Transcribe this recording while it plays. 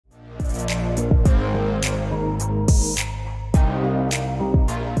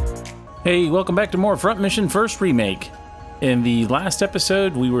Hey, welcome back to more Front Mission First Remake. In the last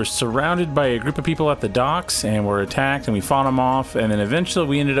episode, we were surrounded by a group of people at the docks and were attacked and we fought them off, and then eventually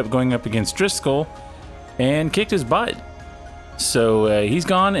we ended up going up against Driscoll and kicked his butt. So he's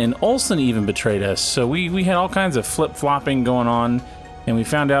gone, and Olsen even betrayed us. So we had all kinds of flip-flopping going on, and we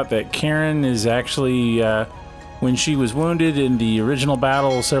found out that Karen is actually, when she was wounded in the original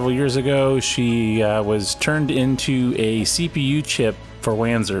battle several years ago, she was turned into a CPU chip for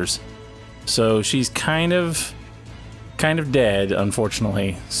Wanzers. So she's kind of dead,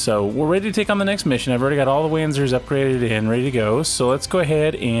 unfortunately. So we're ready to take on the next mission. I've already got all the Wanzers upgraded and ready to go. So let's go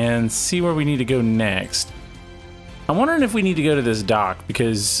ahead and see where we need to go next. I'm wondering if we need to go to this dock,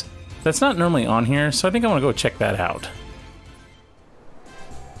 because that's not normally on here. So I think I want to go check that out.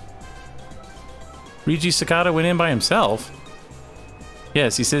 Ryuji Sakata went in by himself.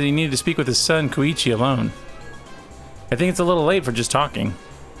 Yes, he said he needed to speak with his son Koichi alone. I think it's a little late for just talking.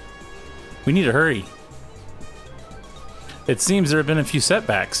 We need to hurry. It seems there have been a few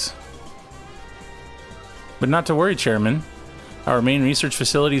setbacks. But not to worry, Chairman. Our main research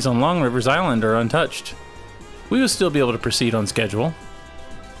facilities on Long River's Island are untouched. We will still be able to proceed on schedule.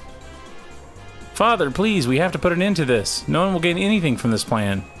 Father, please, we have to put an end to this. No one will gain anything from this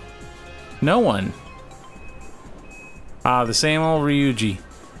plan. No one. Ah, the same old Ryuji.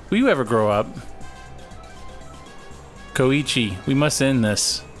 Will you ever grow up? Koichi, we must end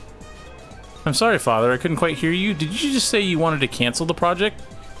this. I'm sorry, Father, I couldn't quite hear you. Did you just say you wanted to cancel the project?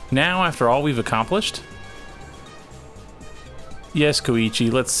 Now, after all we've accomplished? Yes,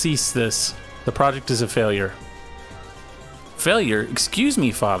 Koichi, let's cease this. The project is a failure. Failure? Excuse me,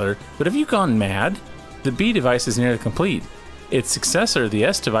 Father, but have you gone mad? The B device is nearly complete. Its successor, the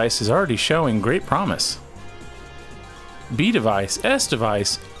S device, is already showing great promise. B device, S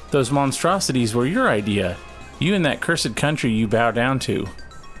device, those monstrosities were your idea. You and that cursed country you bow down to.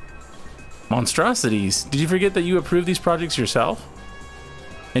 Monstrosities? Did you forget that you approved these projects yourself?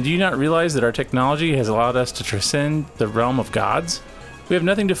 And do you not realize that our technology has allowed us to transcend the realm of gods? We have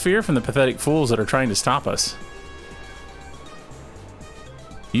nothing to fear from the pathetic fools that are trying to stop us.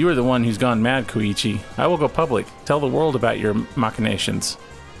 You are the one who's gone mad, Koichi. I will go public, tell the world about your machinations.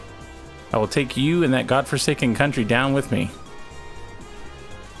 I will take you and that godforsaken country down with me.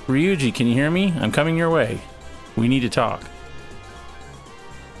 Ryuji, can you hear me? I'm coming your way. We need to talk.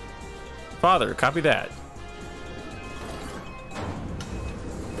 Father, copy that.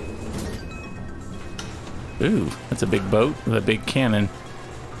 Ooh, that's a big boat with a big cannon.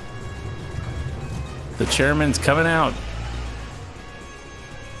 The chairman's coming out.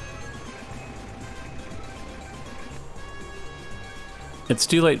 It's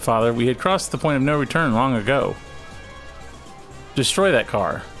too late, Father. We had crossed the point of no return long ago. Destroy that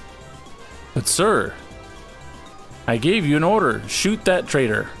car. But sir, I gave you an order. Shoot that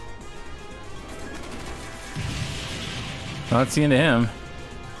traitor. Well, that's the end of him.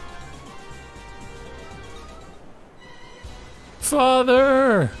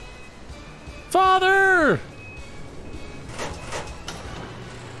 Father! Father!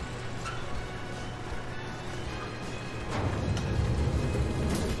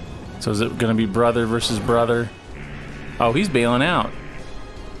 So is it going to be brother versus brother? Oh, he's bailing out.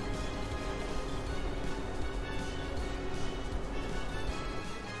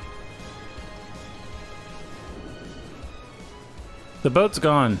 The boat's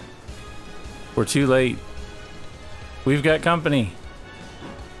gone. We're too late. We've got company.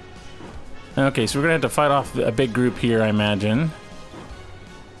 Okay, so we're gonna have to fight off a big group here, I imagine.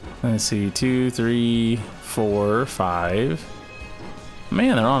 Let's see, 2, 3, 4, 5.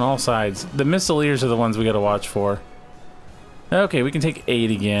 Man, they're on all sides. The missileers are the ones we gotta watch for. Okay, we can take 8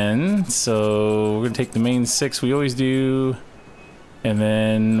 again. So we're gonna take the main 6 we always do. And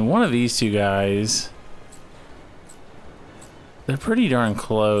then one of these two guys. They're pretty darn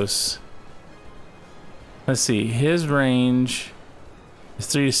close. Let's see, his range is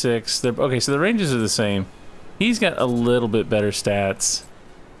 3 to 6. Okay, so the ranges are the same. He's got a little bit better stats.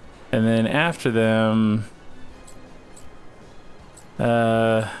 And then after them,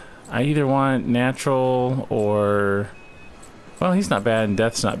 I either want natural or, well, he's not bad and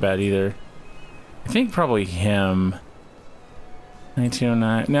death's not bad either. I think probably him.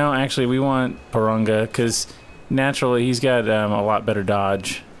 1909. No, actually, we want Parunga because naturally he's got a lot better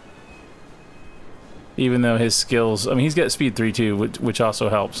dodge. Even though his skills, I mean, he's got speed 3 too, which also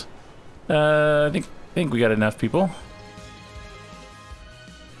helps. I think we got enough people.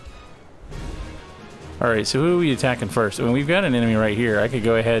 All right, so who are we attacking first? I mean, we've got an enemy right here. I could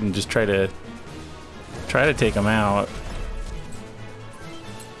go ahead and just try to take him out.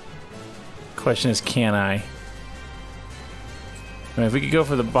 Question is, can I? I mean, if we could go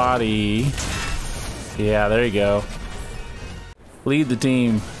for the body. Yeah, there you go. Lead the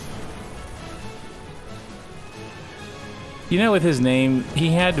team. You know, with his name, he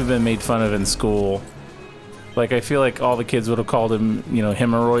had to have been made fun of in school. Like, I feel like all the kids would have called him, you know,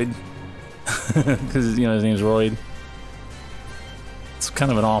 Hemorrhoid. Because, you know, his name's Royd. It's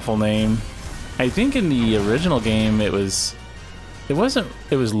kind of an awful name. I think in the original game it was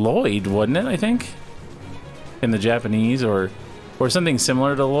Lloyd, wasn't it, I think? In the Japanese, or something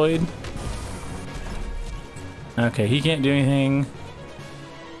similar to Lloyd. Okay, he can't do anything.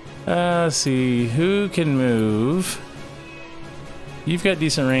 Let's see, who can move? You've got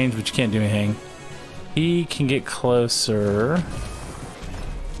decent range, but you can't do anything. He can get closer.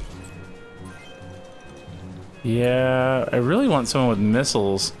 Yeah, I really want someone with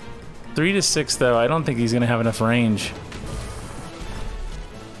missiles. 3 to 6 though, I don't think he's gonna have enough range.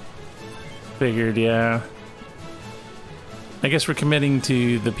 Figured, yeah. I guess we're committing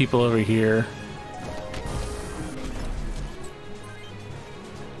to the people over here.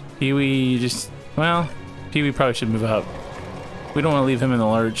 Pee-wee just, well, Pee-wee probably should move up. We don't want to leave him in the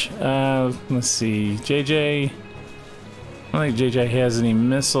lurch. Let's see, JJ. I don't think JJ has any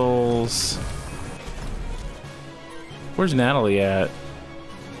missiles. Where's Natalie at?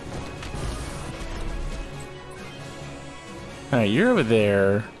 Alright, you're over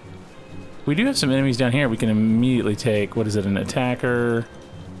there. We do have some enemies down here we can immediately take. What is it, an attacker?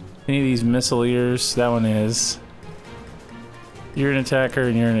 Any of these missileers? That one is. You're an attacker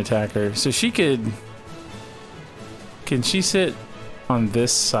and you're an attacker. So she could... Can she sit on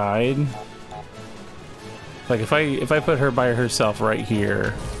this side? Like if I put her by herself right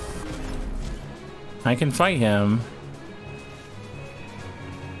here, I can fight him.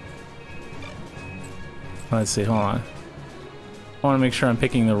 Let's see, hold on. I want to make sure I'm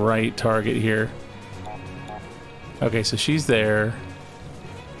picking the right target here. Okay, so she's there.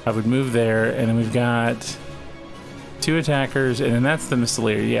 I would move there, and then we've got 2 attackers, and then that's the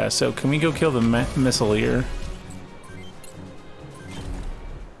missileer. Yeah, so can we go kill the missileer?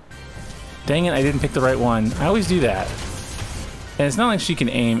 Dang it, I didn't pick the right one. I always do that. And it's not like she can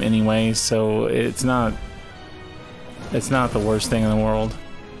aim anyway, so it's not the worst thing in the world.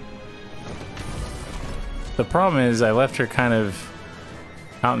 The problem is I left her kind of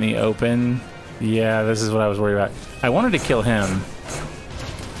out in the open. Yeah, this is what I was worried about. I wanted to kill him.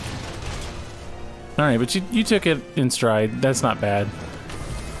 Alright, but you took it in stride. That's not bad.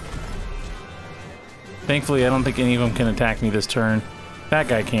 Thankfully, I don't think any of them can attack me this turn. That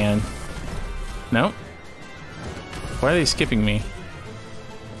guy can. Nope. Why are they skipping me?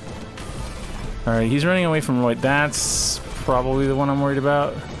 Alright, he's running away from Roy. That's probably the one I'm worried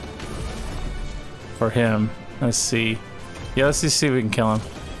about. Or him. Let's see. Yeah, let's just see if we can kill him.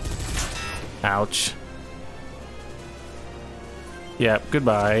 Ouch. Yep,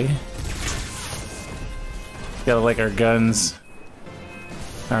 goodbye. Gotta like our guns.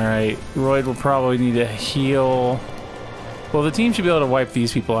 Alright, Royd will probably need to heal. Well, the team should be able to wipe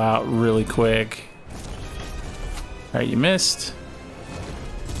these people out really quick. Alright, you missed.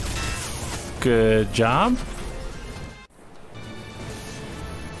 Good job.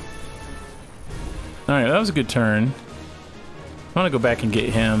 Alright, that was a good turn. I want to go back and get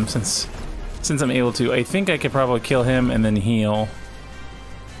him since I'm able to. I think I could probably kill him and then heal.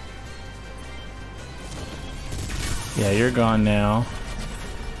 Yeah, you're gone now.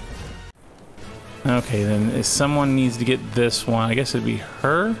 Okay, then if someone needs to get this one, I guess it'd be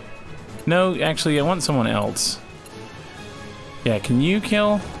her? No, actually, I want someone else. Yeah, can you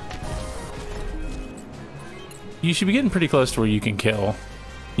kill? You should be getting pretty close to where you can kill.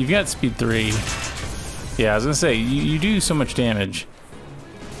 You've got speed 3. Yeah, I was gonna say, you do so much damage.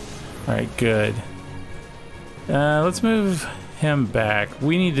 Alright, good. Let's move him back.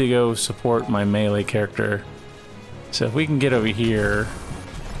 We need to go support my melee character. So if we can get over here...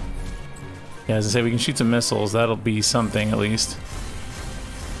 Yeah, as I say, we can shoot some missiles. That'll be something, at least.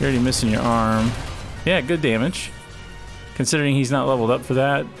 You're already missing your arm. Yeah, good damage. Considering he's not leveled up for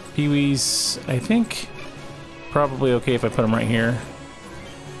that. Pee-wee's, I think, probably okay if I put him right here.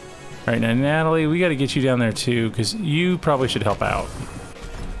 Alright, now Natalie, we gotta get you down there too, because you probably should help out.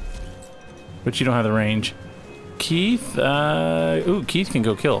 But you don't have the range. Keith, ooh, Keith can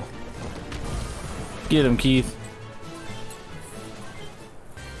go kill. Get him, Keith.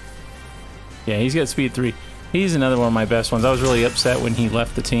 Yeah, he's got speed 3. He's another one of my best ones. I was really upset when he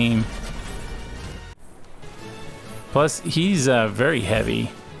left the team. Plus, he's very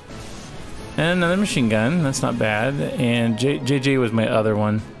heavy. And another machine gun, that's not bad. And JJ was my other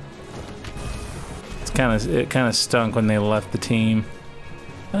one. It kind of stunk when they left the team.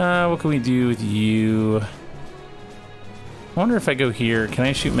 What can we do with you? I wonder if I go here, can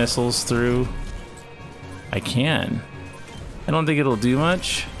I shoot missiles through? I can. I don't think it'll do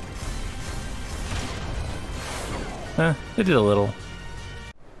much. It did a little.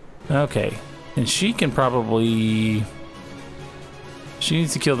 Okay. And she can probably... She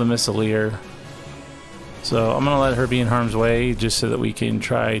needs to kill the missileer. So I'm gonna let her be in harm's way just so that we can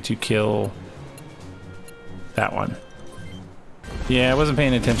try to kill that one. Yeah, I wasn't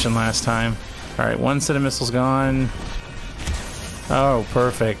paying attention last time. Alright, one set of missiles gone. Oh,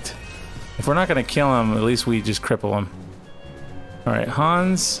 perfect. If we're not gonna kill him, at least we just cripple him. Alright,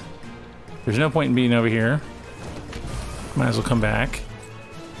 Hans. There's no point in being over here. Might as well come back.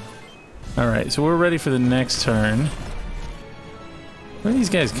 Alright, so we're ready for the next turn. Where are these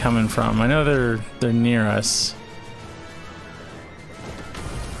guys coming from? I know they're near us.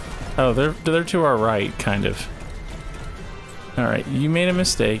 Oh, they're to our right, kind of. Alright, you made a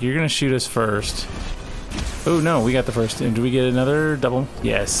mistake. You're gonna shoot us first. Oh no, we got the first. And do we get another double?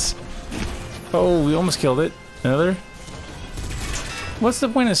 Yes. Oh, we almost killed it. Another? What's the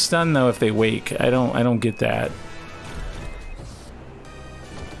point of stun though if they wake? I don't get that.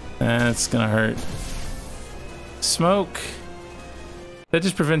 That's gonna hurt. Smoke. That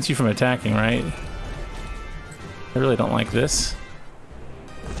just prevents you from attacking, right? I really don't like this.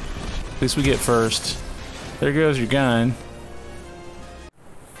 At least we get first. There goes your gun.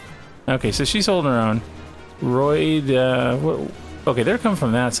 Okay, so she's holding her own. Royd, okay, they're coming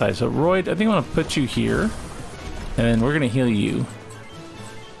from that side. So Royd, I think I want to put you here. And then we're going to heal you.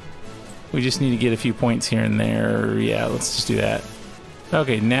 We just need to get a few points here and there. Yeah, let's just do that.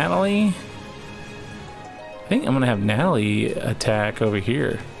 Okay, Natalie. I think I'm going to have Natalie attack over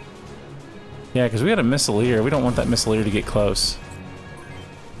here. Yeah, because we got a missileer. We don't want that missileer to get close.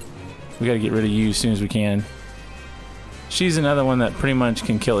 We got to get rid of you as soon as we can. She's another one that pretty much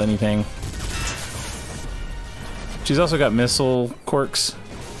can kill anything. She's also got missile quirks,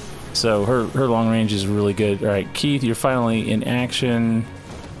 so her long range is really good. All right, Keith, you're finally in action.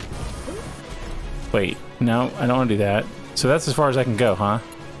 Wait, no, I don't want to do that. So that's as far as I can go, huh?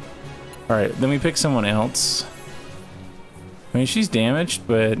 All right, then we pick someone else. I mean, she's damaged,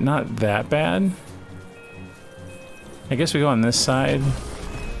 but not that bad. I guess we go on this side.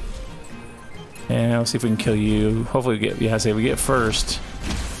 And let's see if we can kill you. Hopefully we get, yeah, I say we get first.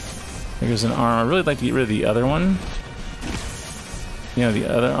 There's an arm. I really like to get rid of the other one. You know,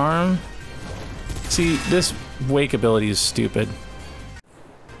 the other arm. See, this wake ability is stupid.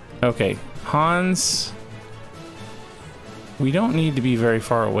 Okay, Hans. We don't need to be very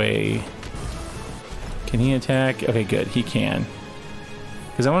far away. Can he attack? Okay, good, he can.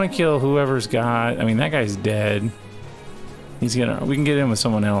 Because I want to kill whoever's got, I mean, that guy's dead. He's gonna, we can get in with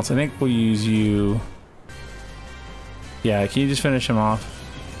someone else. I think we'll use you. Yeah, can you just finish him off?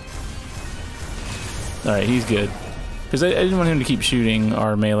 Alright, he's good. Because I didn't want him to keep shooting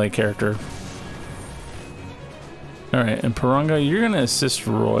our melee character. Alright, and Paranga, you're gonna assist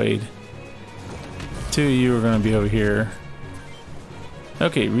Royd. Two of you are gonna be over here.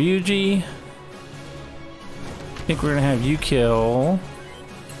 Okay, Ryuji. I think we're gonna have you kill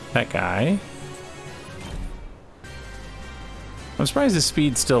that guy. I'm surprised the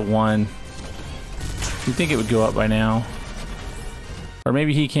speed's still 1. You'd think it would go up by now. Or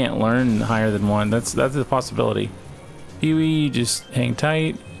maybe he can't learn higher than 1. That's a possibility. Huey, just hang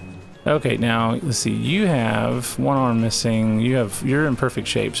tight. Okay, now let's see. You have one arm missing. You're in perfect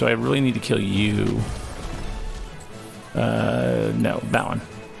shape, so I really need to kill you. No, that one.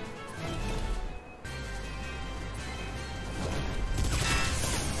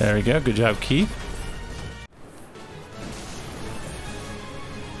 There we go. Good job, Keith.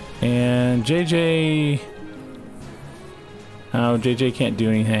 And JJ... Oh, JJ can't do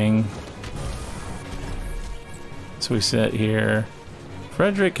anything. So we sit here.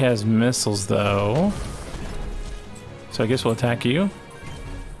 Frederick has missiles, though. So I guess we'll attack you.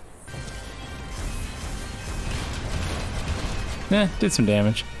 Did some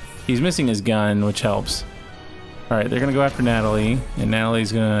damage. He's missing his gun, which helps. Alright, they're gonna go after Natalie, and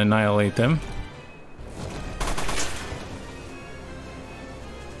Natalie's gonna annihilate them.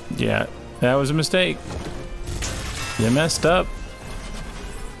 Yeah, that was a mistake. You messed up.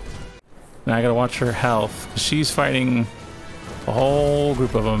 Now I gotta watch her health. She's fighting a whole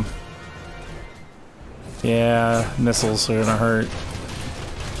group of them. Yeah, missiles are gonna hurt.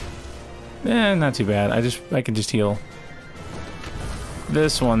 Not too bad. I can just heal.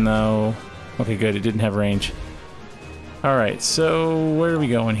 This one though. Okay, good. It didn't have range. Alright, so where are we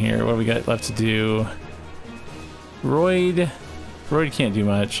going here? What do we got left to do? Royd can't do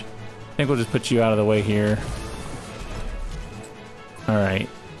much. I think we'll just put you out of the way here. Alright.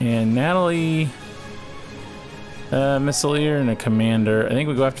 And Natalie... Missileer and a commander. I think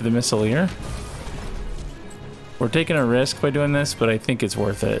we go after the Missileer. We're taking a risk by doing this, but I think it's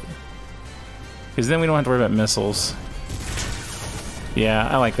worth it. Because then we don't have to worry about missiles. Yeah,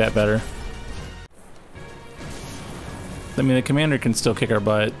 I like that better. I mean, the commander can still kick our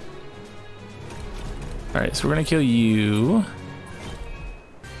butt. Alright, so we're gonna kill you.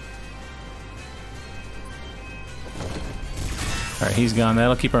 Alright, he's gone.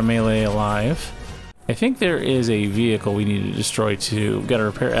 That'll keep our melee alive. I think there is a vehicle we need to destroy too. We've got to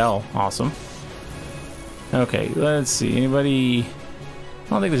repair L. Awesome. Okay, let's see. Anybody... I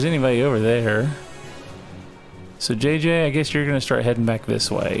don't think there's anybody over there. So JJ, I guess you're gonna start heading back this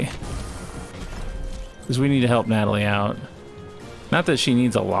way. Because we need to help Natalie out. Not that she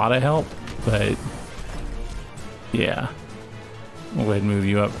needs a lot of help, but... yeah. We'll go ahead and move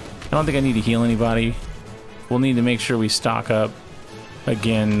you up. I don't think I need to heal anybody. We'll need to make sure we stock up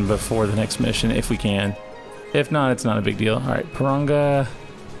again before the next mission, if we can. If not, it's not a big deal. Alright, Paranga.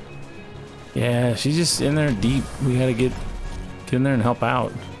 Yeah, she's just in there deep. We gotta get in there and help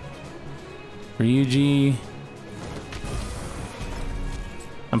out. Ryuji.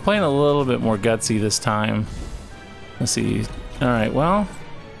 I'm playing a little bit more gutsy this time. Let's see. Alright, well,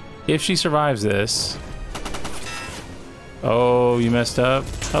 if she survives this... oh, you messed up.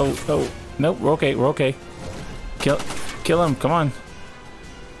 Oh, nope, we're okay. Kill him, come on.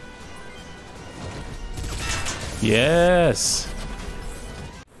 Yes!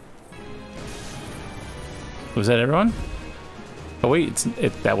 Was that everyone? Oh wait,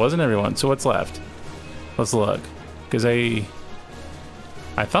 that wasn't everyone, so what's left? Let's look. Because I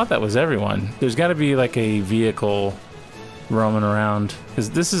thought that was everyone. There's gotta be like a vehicle roaming around.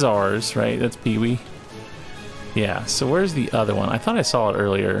 Because this is ours, right? That's Pee-wee. Yeah, so where's the other one? I thought I saw it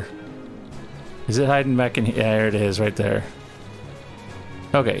earlier. Is it hiding back in here? Yeah, there it is, right there.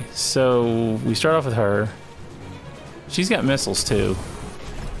 Okay, so we start off with her. She's got missiles too.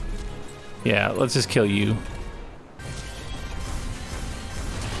 Yeah, let's just kill you.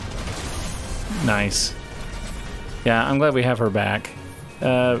 Nice. Yeah, I'm glad we have her back.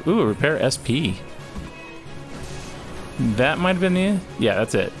 Ooh, repair SP. That might have been the... yeah,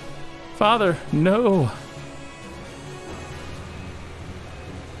 that's it. Father, no!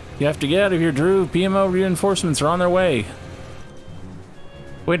 You have to get out of here, Drew. PMO reinforcements are on their way.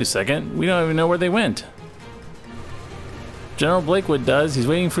 Wait a second. We don't even know where they went. General Blakewood does. He's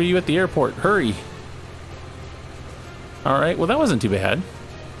waiting for you at the airport. Hurry. Alright, well that wasn't too bad.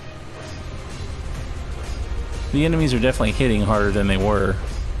 The enemies are definitely hitting harder than they were.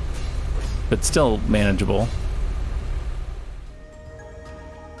 But still manageable.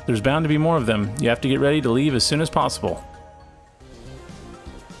 There's bound to be more of them. You have to get ready to leave as soon as possible.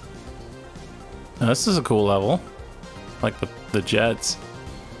 Now, this is a cool level. Like the jets.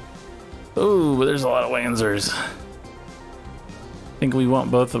 Ooh, but there's a lot of Wanzers. I think we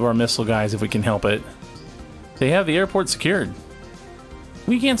want both of our missile guys if we can help it. They have the airport secured.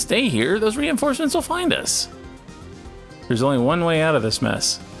 We can't stay here. Those reinforcements will find us. There's only one way out of this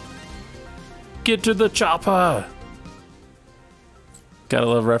mess. Get to the chopper! Gotta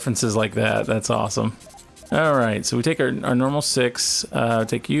love references like that. That's awesome. Alright, so we take our normal 6.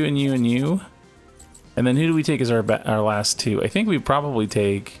 Take you and you and you. And then who do we take as our last 2? I think we probably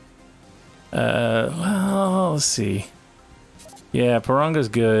take... well, let's see. Yeah, Paranga's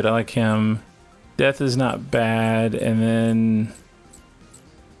good. I like him. Death is not bad. And then...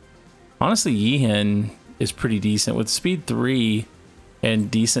 honestly, Yihan is pretty decent. With speed 3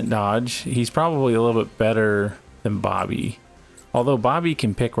 and decent dodge, he's probably a little bit better than Bobby. Although Bobby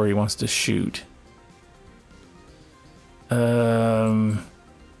can pick where he wants to shoot. And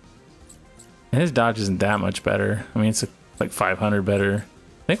his dodge isn't that much better. I mean, it's like 500 better.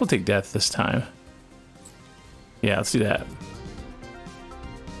 I think we'll take Death this time. Yeah, let's do that.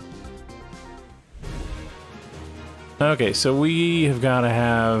 Okay, so we have got to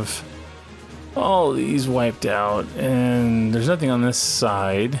have all these wiped out, and there's nothing on this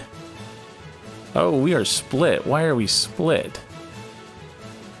side. Oh, we are split. Why are we split?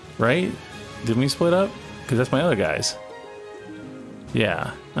 Right? Didn't we split up? Because that's my other guys.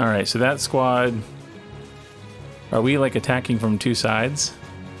 Yeah. Alright, so that squad... are we like attacking from 2 sides?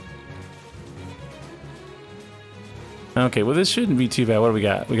 Okay, well this shouldn't be too bad. What do we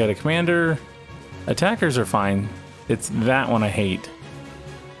got? We got a commander. Attackers are fine. It's that one I hate.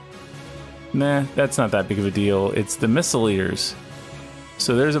 Nah, that's not that big of a deal. It's the missile leaders.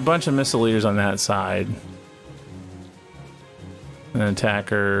 So there's a bunch of missile leaders on that side. An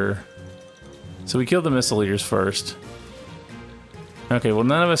attacker. So we killed the missile leaders first. Okay, well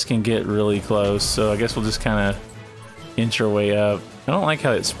none of us can get really close, so I guess we'll just kind of inch our way up. I don't like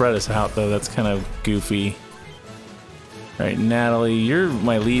how it spread us out though, that's kind of goofy. Alright, Natalie, you're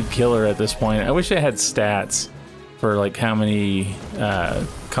my lead killer at this point. I wish I had stats for like how many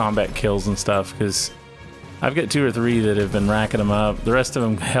combat kills and stuff, because I've got 2 or 3 that have been racking them up. The rest of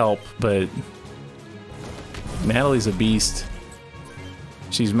them help, but Natalie's a beast.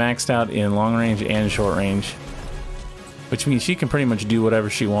 She's maxed out in long range and short range, which means she can pretty much do whatever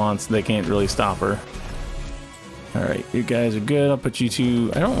she wants. They can't really stop her. Alright, you guys are good. I'll put you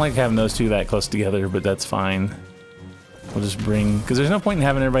 2. I don't like having those 2 that close together, but that's fine. We'll just bring... because there's no point in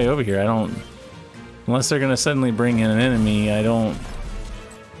having everybody over here. I don't... unless they're going to suddenly bring in an enemy, I don't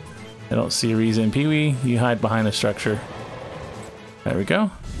see a reason. Pee-wee, you hide behind the structure. There we go.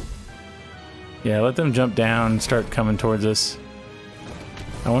 Yeah, let them jump down and start coming towards us.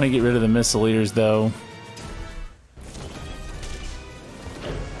 I want to get rid of the missileers, though.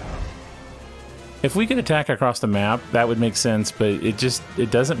 If we could attack across the map, that would make sense, but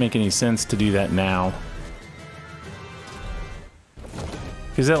it doesn't make any sense to do that now.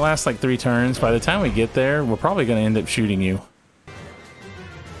 Because that lasts like 3 turns. By the time we get there, we're probably going to end up shooting you.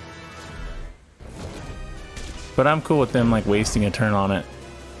 But I'm cool with them like wasting a turn on it.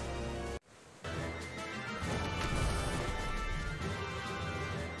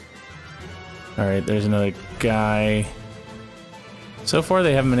 Alright, there's another guy. So far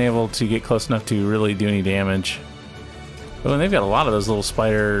they haven't been able to get close enough to really do any damage. Oh, and they've got a lot of those little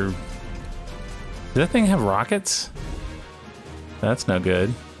spider... does that thing have rockets? That's no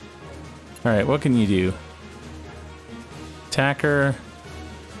good. Alright, what can you do? Attacker.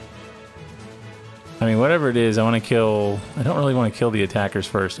 I mean, whatever it is, I want to kill... I don't really want to kill the attackers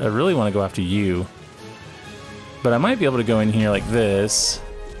first. I really want to go after you. But I might be able to go in here like this.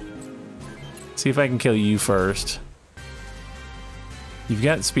 See if I can kill you first. You've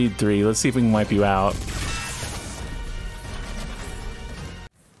got speed 3. Let's see if we can wipe you out.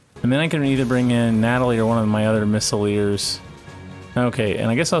 And then I can either bring in Natalie or one of my other missileers. Okay, and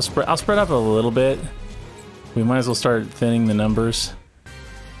I guess I'll spread up a little bit. We might as well start thinning the numbers.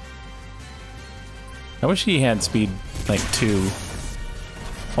 I wish he had speed like 2.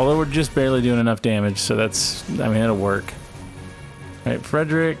 Although we're just barely doing enough damage, so that's, I mean, it'll work. Alright,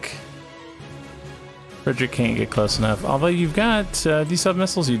 Frederick. Frederick can't get close enough. Although you've got, do you sub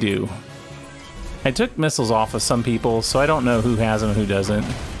missiles? You do. I took missiles off of some people, so I don't know who has them and who doesn't.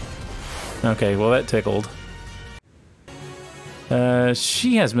 Okay, well that tickled.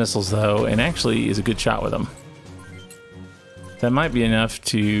 She has missiles though, and actually is a good shot with them. That might be enough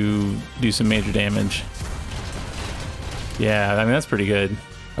to do some major damage. Yeah, I mean that's pretty good.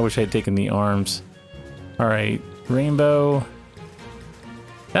 I wish I had taken the arms. Alright, Rainbow.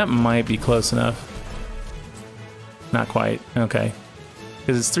 That might be close enough. Not quite. Okay.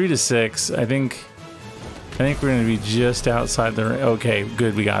 Because it's 3 to 6. I think we're going to be just outside the... okay,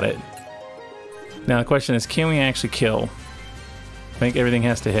 good, we got it. Now the question is, can we actually kill? I think everything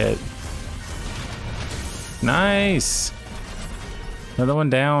has to hit. Nice! Another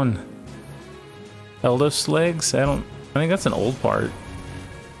one down. Eldos legs? I think that's an old part.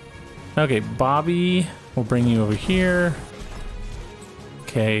 Okay, Bobby, we'll bring you over here.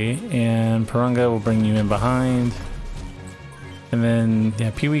 Okay, and Parunga will bring you in behind. And then, yeah,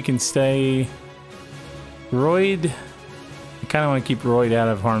 Pee-wee can stay. Royd, I kind of want to keep Royd out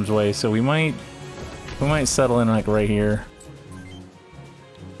of harm's way, so we might settle in like right here.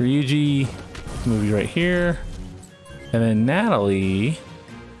 Ryuji, move you right here. And then Natalie,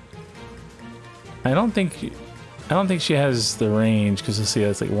 I don't think she has the range, because let's see,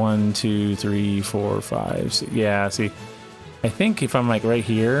 that's like 1, 2, 3, 4, 5, 6. Yeah, see, I think if I'm like right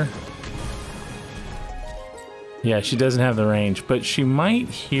here, yeah, she doesn't have the range, but she might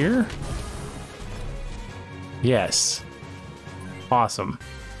here. Yes. Awesome.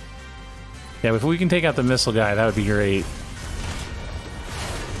 Yeah, if we can take out the missile guy, that would be great.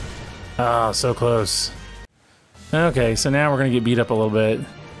 Oh, so close. Okay, so now we're gonna get beat up a little bit.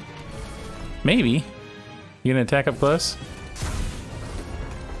 Maybe. You gonna attack up close?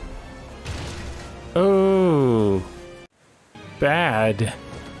 Oh. Bad.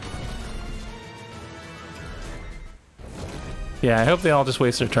 Yeah, I hope they all just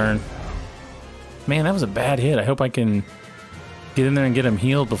waste their turn. Man, that was a bad hit. I hope I can get in there and get them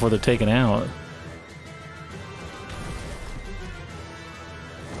healed before they're taken out.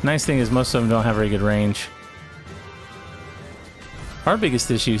 Nice thing is most of them don't have very good range. Our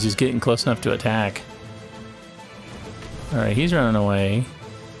biggest issue is just getting close enough to attack. Alright, he's running away.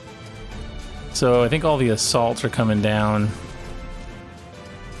 So I think all the assaults are coming down.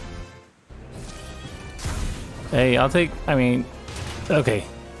 Hey, I'll take, I mean, okay.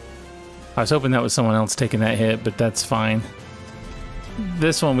 I was hoping that was someone else taking that hit, but that's fine.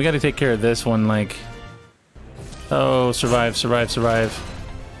 This one, we got to take care of this one, like, Oh, survive, survive, survive.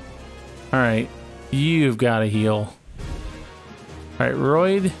 Alright, you've got to heal. Alright,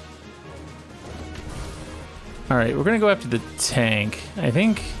 Royd. Alright, we're going to go after the tank. I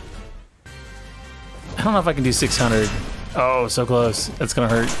think... I don't know if I can do 600. Oh, so close. That's going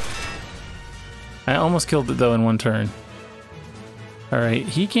to hurt. I almost killed it, though, in one turn. Alright,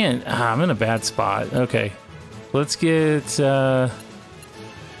 he can't... I'm in a bad spot. Okay. Let's get...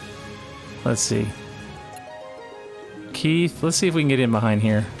 let's see. Keith, let's see if we can get in behind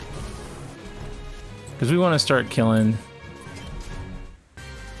here. Because we want to start killing.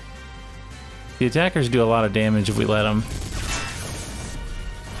 The attackers do a lot of damage if we let them.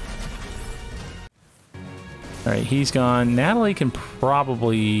 Alright, he's gone. Natalie can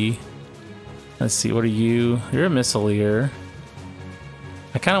probably... Let's see, what are you? You're a missileer.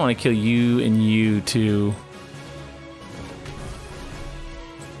 I kind of want to kill you and you too.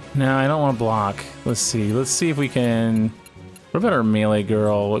 No, I don't want to block. Let's see. Let's see if we can... What about our melee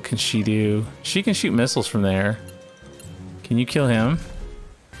girl? What can she do? She can shoot missiles from there. Can you kill him?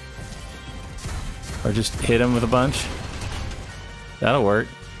 Or just hit him with a bunch? That'll work.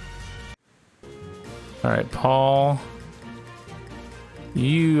 Alright, Paul.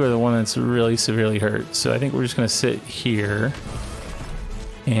 You are the one that's really severely hurt. So I think we're just going to sit here.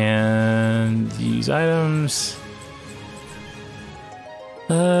 And use items.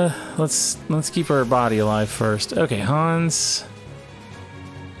 Let's keep our body alive first. Okay, Hans.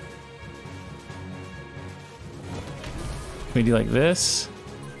 Can we do like this?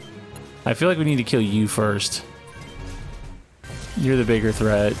 I feel like we need to kill you first. You're the bigger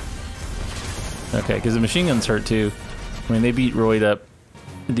threat. Okay, because the machine guns hurt too. I mean, they beat Royd up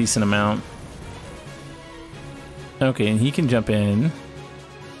a decent amount. Okay, and he can jump in.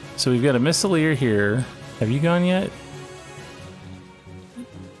 So we've got a missileer here. Have you gone yet?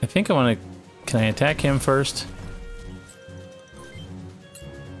 I think I want to... Can I attack him first?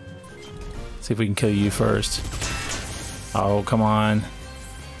 See if we can kill you first. Oh, come on.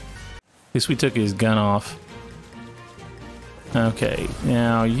 At least we took his gun off. Okay,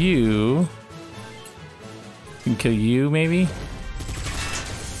 now you... Can kill you, maybe?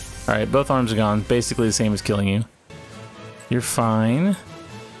 Alright, both arms are gone. Basically the same as killing you. You're fine.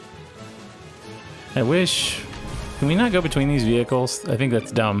 I wish... Can we not go between these vehicles? I think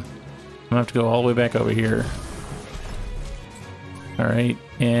that's dumb. I'm gonna have to go all the way back over here. Alright,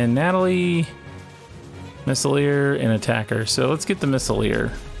 and Natalie... Missileer and attacker. So let's get the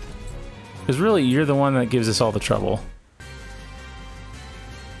missileer. Because really, you're the one that gives us all the trouble.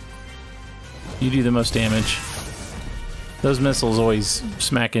 You do the most damage. Those missiles always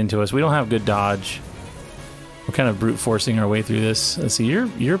smack into us. We don't have good dodge. We're kind of brute forcing our way through this. Let's see,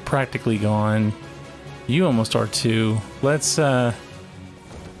 you're practically gone. You almost are too. Let's do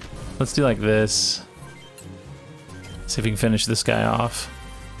like this. See if we can finish this guy off.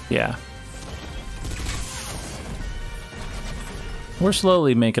 Yeah. We're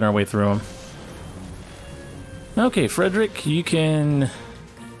slowly making our way through them. Okay, Frederick, you can...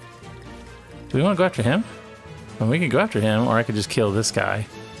 Do we want to go after him? Well, we could go after him, or I could just kill this guy.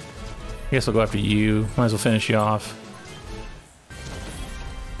 I guess we'll go after you. Might as well finish you off.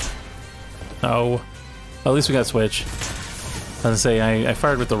 Oh. At least we got switch. I was gonna say, I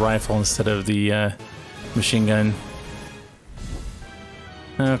fired with the rifle instead of the machine gun.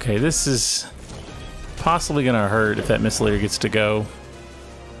 Okay, this is possibly gonna hurt if that missileer gets to go.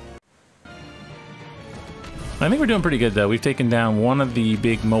 I think we're doing pretty good though. We've taken down one of the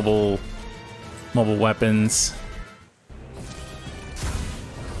big mobile weapons.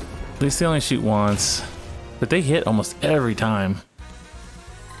 At least they only shoot once, but they hit almost every time.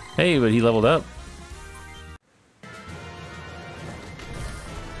 Hey, but he leveled up.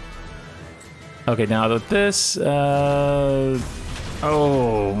 Okay, now with this, oh,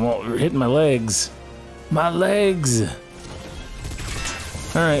 well, we're hitting my legs. My legs!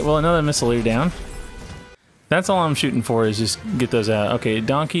 Alright, well, another missileer down. That's all I'm shooting for, is just get those out. Okay,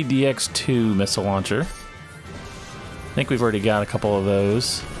 Donkey DX2 missile launcher. I think we've already got a couple of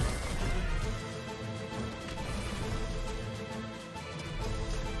those.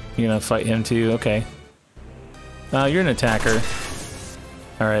 You're gonna fight him too? Okay. You're an attacker.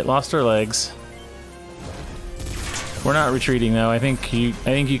 Alright, lost our legs. We're not retreating though. I think you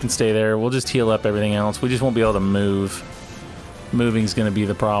can stay there. We'll just heal up everything else. We just won't be able to move. Moving's gonna be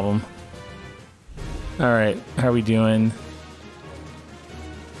the problem. Alright, how are we doing?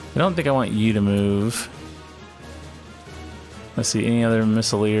 I don't think I want you to move. Let's see, any other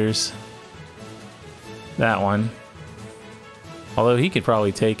missileers? That one. Although he could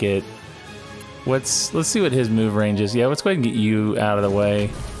probably take it. Let's see what his move range is. Yeah, let's go ahead and get you out of the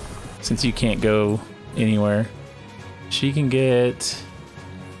way, since you can't go anywhere. She can get...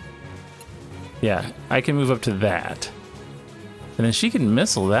 Yeah, I can move up to that. And then she can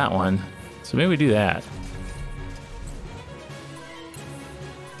missile that one. So maybe we do that.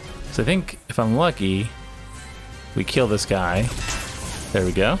 So I think if I'm lucky, we kill this guy. There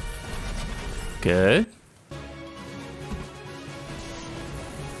we go. Good.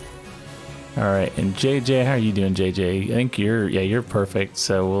 All right, and JJ, how are you doing, JJ? I think you're perfect.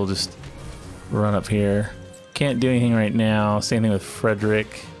 So we'll just run up here. Can't do anything right now. Same thing with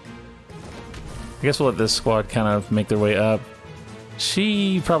Frederick. I guess we'll let this squad kind of make their way up.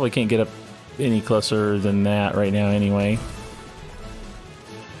 She probably can't get up any closer than that right now anyway.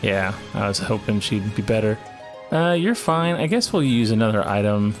 Yeah, I was hoping she'd be better. You're fine. I guess we'll use another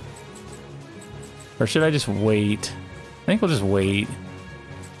item. Or should I just wait? I think we'll just wait.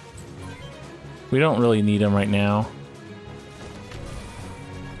 We don't really need them right now.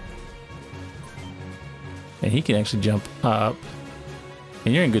 And he can actually jump up.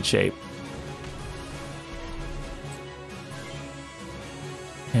 And you're in good shape.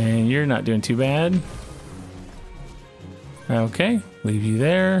 And you're not doing too bad. Okay, leave you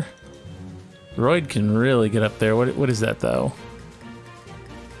there. Royd can really get up there. What is that though?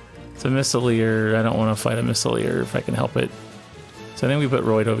 It's a missileer. I don't want to fight a missileer if I can help it. So I think we put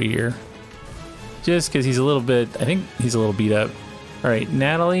Royd over here. Just because he's a little bit, I think he's a little beat up. All right,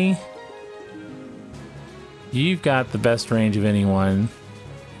 Natalie. You've got the best range of anyone.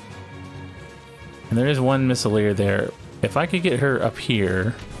 And there is one missileer there. If I could get her up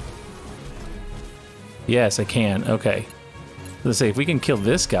here. Yes, I can. Okay. Let's say if we can kill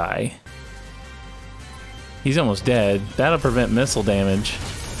this guy. He's almost dead. That'll prevent missile damage.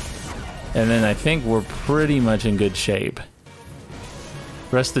 And then I think we're pretty much in good shape.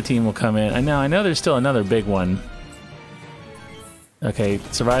 The rest of the team will come in. I know there's still another big one. Okay,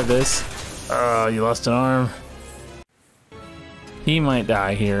 survive this. Oh, you lost an arm. He might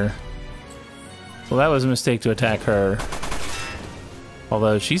die here. Well, that was a mistake to attack her.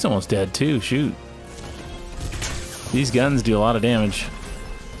 Although she's almost dead too, shoot. These guns do a lot of damage.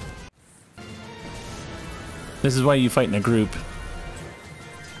 This is why you fight in a group.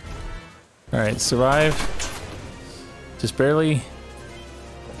 Alright, survive. Just barely.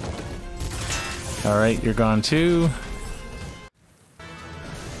 Alright, you're gone too.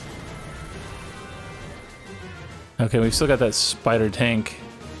 Okay, we've still got that spider tank.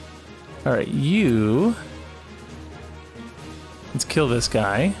 Alright, you... Let's kill this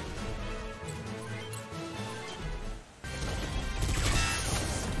guy.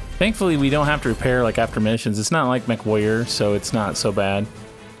 Thankfully, we don't have to repair like after missions. It's not like Mech Warrior, so it's not so bad.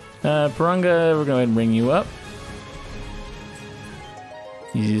 Purunga, we're going to go ahead and bring you up.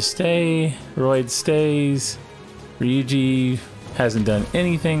 You stay. Royd stays. Ryuji hasn't done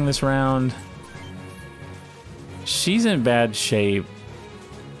anything this round. She's in bad shape.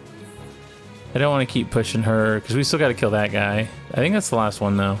 I don't want to keep pushing her because we still got to kill that guy. I think that's the last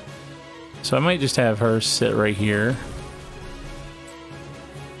one though. So I might just have her sit right here.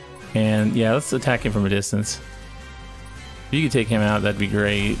 And yeah, let's attack him from a distance. If you could take him out, that'd be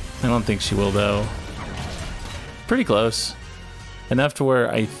great. I don't think she will though. Pretty close. Enough to where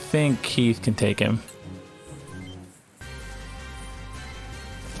I think Keith can take him.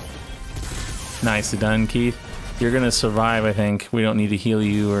 Nicely done, Keith. You're gonna survive, I think. We don't need to heal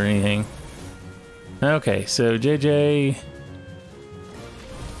you or anything. Okay, so JJ...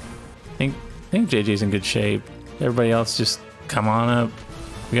 I think JJ's in good shape. Everybody else just come on up.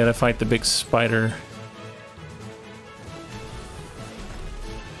 We gotta fight the big spider.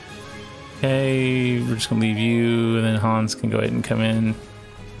 Okay, we're just gonna leave you, and then Hans can go ahead and come in.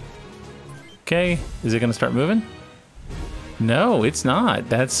 Okay, is it gonna start moving? No, it's not.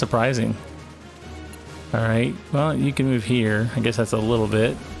 That's surprising. Alright, well, you can move here. I guess that's a little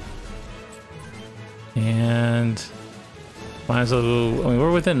bit. And might as well go, I mean,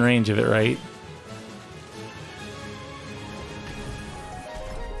 we're within range of it, right?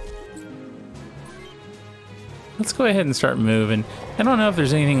 Let's go ahead and start moving. I don't know if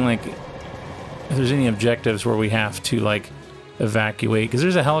there's anything like, if there's any objectives where we have to like evacuate, because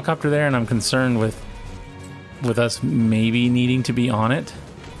there's a helicopter there and I'm concerned with us maybe needing to be on it.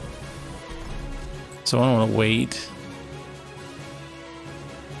 So I don't want to wait.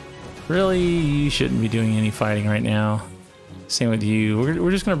 Really, you shouldn't be doing any fighting right now. Same with you.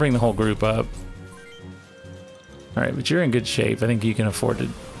 We're just going to bring the whole group up. Alright, but you're in good shape. I think you can afford to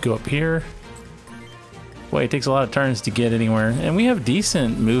go up here. Boy, it takes a lot of turns to get anywhere. And we have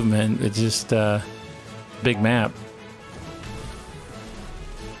decent movement. It's just big map.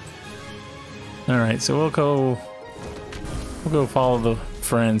 Alright, so we'll go follow the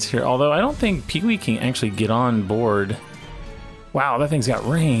friends here. Although I don't think Pee-wee can actually get on board. Wow, that thing's got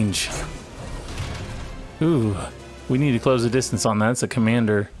range. Ooh, we need to close the distance on that. It's a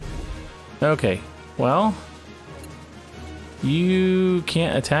commander. Okay, well, you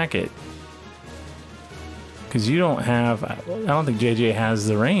can't attack it. Because you don't have, I don't think JJ has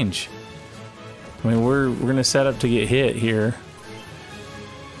the range. I mean, we're gonna set up to get hit here.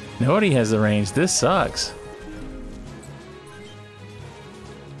 Nobody has the range. This sucks.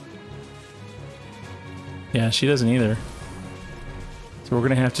 Yeah, she doesn't either. So we're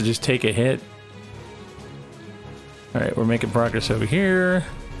gonna have to just take a hit. All right, we're making progress over here.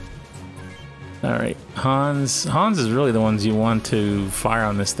 All right, Hans is really the ones you want to fire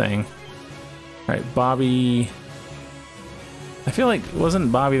on this thing. All right, Bobby. I feel like,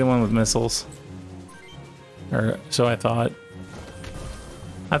 wasn't Bobby the one with missiles? Or so I thought.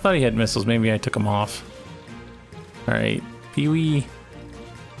 I thought he had missiles. Maybe I took them off. All right, Pee-wee.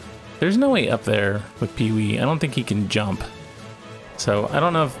 There's no way up there with Pee-wee. I don't think he can jump. So I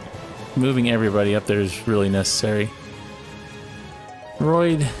don't know if moving everybody up there is really necessary.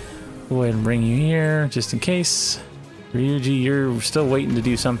 Royd, we'll go ahead and bring you here just in case. Ryuji, you're still waiting to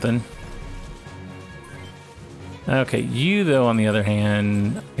do something. Okay, you though, on the other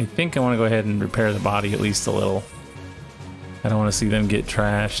hand, I think I want to go ahead and repair the body at least a little. I don't want to see them get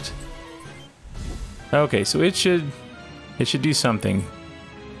trashed. Okay, so it should do something.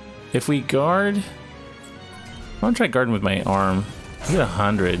 If we guard, I want to try guarding with my arm. I get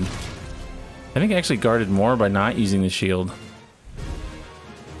 100. I think I actually guarded more by not using the shield.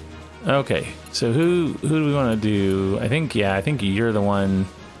 Okay, so who do we want to do? I think you're the one.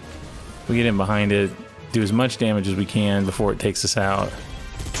 We get in behind it, do as much damage as we can before it takes us out.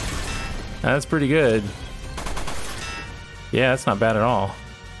 That's pretty good. Yeah, that's not bad at all.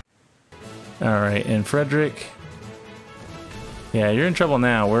 All right, and Frederick. Yeah, you're in trouble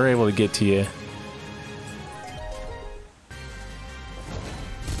now. We're able to get to you.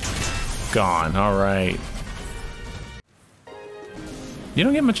 Gone. All right. You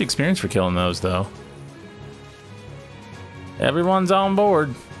don't get much experience for killing those, though. Everyone's on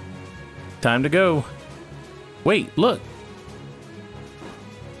board. Time to go. Wait, look.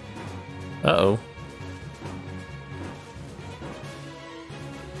 Uh-oh.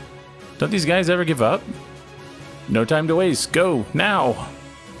 Don't these guys ever give up? No time to waste. Go, now.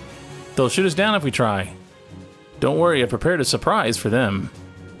 They'll shoot us down if we try. Don't worry, I prepared a surprise for them.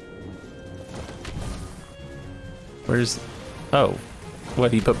 Where's... Oh.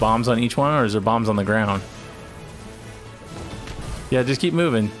 What, he put bombs on each one, or is there bombs on the ground? Yeah, just keep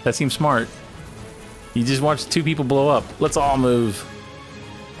moving. That seems smart. You just watch 2 people blow up. Let's all move.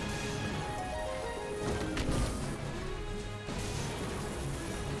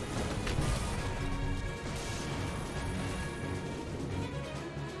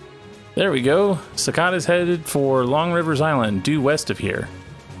 There we go. Sakata's headed for Long Rivers Island, due west of here.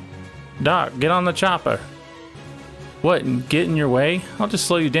 Doc, get on the chopper. What, get in your way? I'll just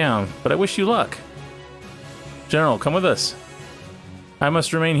slow you down, but I wish you luck. General, come with us. I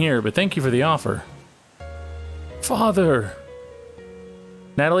must remain here, but thank you for the offer. Father!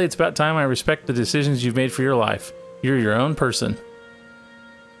 Natalie, it's about time I respect the decisions you've made for your life. You're your own person.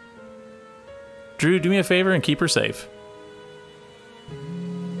 Drew, do me a favor and keep her safe.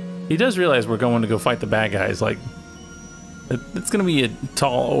 He does realize we're going to go fight the bad guys. Like, it's going to be a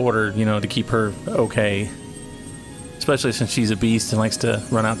tall order, you know, to keep her okay. Especially since she's a beast and likes to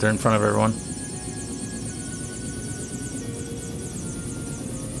run out there in front of everyone.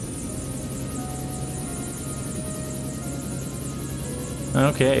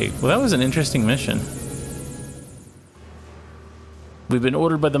 Okay, well that was an interesting mission. We've been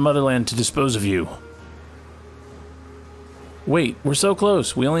ordered by the Motherland to dispose of you. Wait, we're so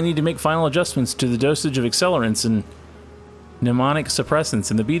close. We only need to make final adjustments to the dosage of accelerants and mnemonic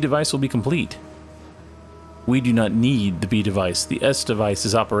suppressants, and the B device will be complete. We do not need the B device. The S device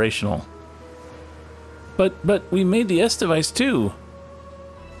is operational. But we made the S device too.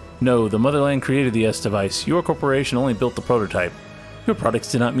 No, the Motherland created the S device. Your corporation only built the prototype. Your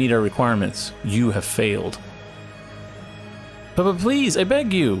products did not meet our requirements. You have failed. But please, I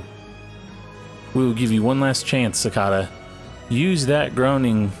beg you. We will give you one last chance, Sakata. Use that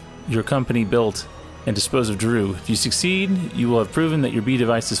groaning your company built and dispose of Drew. If you succeed, you will have proven that your B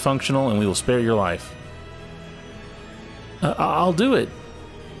device is functional and we will spare your life. I'll do it.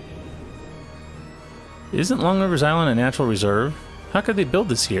 Isn't Long Rivers Island a natural reserve? How could they build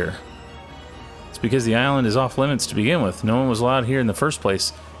this here? It's because the island is off limits to begin with. No one was allowed here in the first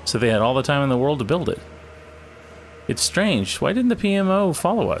place, so they had all the time in the world to build it. It's strange. Why didn't the PMO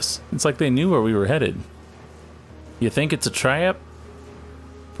follow us? It's like they knew where we were headed. You think it's a trap?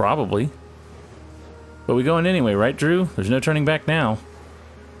 Probably. But we going anyway, right, Drew? There's no turning back now.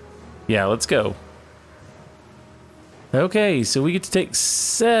 Yeah, let's go. Okay, so we get to take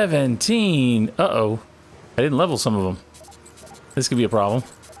 17. Uh-oh. I didn't level some of them. This could be a problem.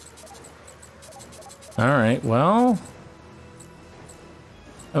 Alright, well...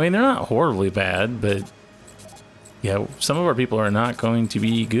 I mean, they're not horribly bad, but... yeah, some of our people are not going to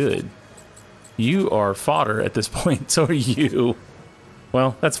be good. You are fodder at this point, so are you.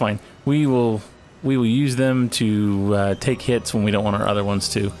 Well, that's fine. We will use them to take hits when we don't want our other ones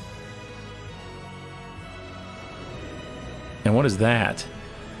to. And what is that?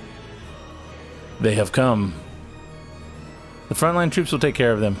 They have come. The frontline troops will take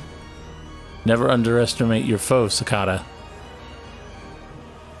care of them. Never underestimate your foe, Sakata.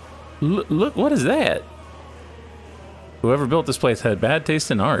 Look, what is that? Whoever built this place had bad taste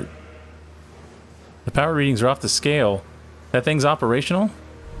in art. The power readings are off the scale. That thing's operational?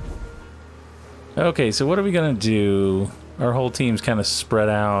 Okay, so what are we gonna do? Our whole team's kind of spread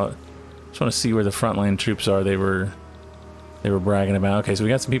out. Just want to see where the frontline troops are. They were bragging about. Okay, so we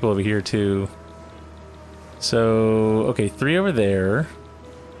got some people over here too. So, okay, 3 over there.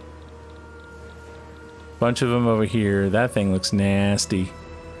 Bunch of them over here. That thing looks nasty.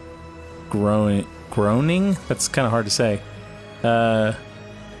 Groaning? That's kind of hard to say. Then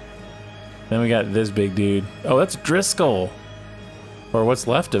we got this big dude. Oh, that's Driscoll. Or what's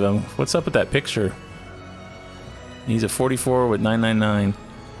left of him. What's up with that picture? He's a 44 with 999.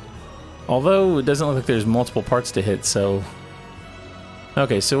 Although it doesn't look like there's multiple parts to hit, so...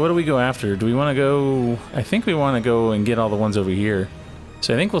 okay, so what do we go after? Do we want to go... I think we want to go and get all the ones over here.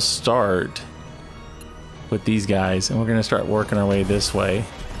 So I think we'll start with these guys, and we're going to start working our way this way.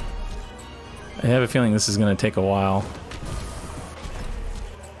 I have a feeling this is going to take a while.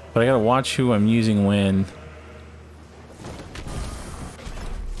 But I got to watch who I'm using when.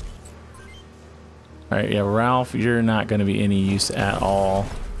 Alright, yeah, Ralph, you're not going to be any use at all.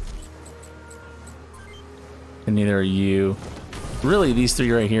 And neither are you. Really, these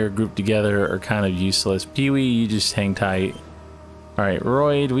 3 right here grouped together are kind of useless. Pee-wee, you just hang tight. Alright,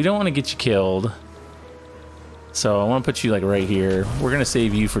 Royd, we don't want to get you killed. So I want to put you like right here. We're going to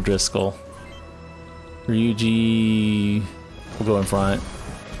save you for Driscoll. Ryuji will go in front.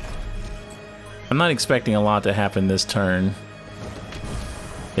 I'm not expecting a lot to happen this turn.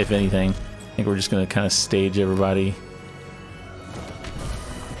 If anything. I think we're just going to kind of stage everybody.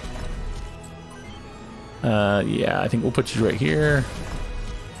 Yeah, I think we'll put you right here.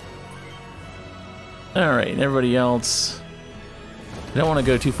 Alright, and everybody else. I don't want to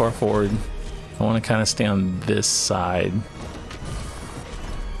go too far forward. I want to kind of stay on this side.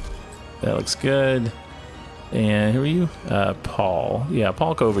 That looks good. And who are you? Paul. Yeah,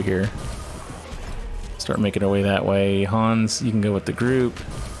 Paul, go over here. Start making our way that way. Hans, you can go with the group.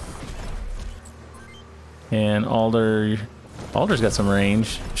 And Alder's got some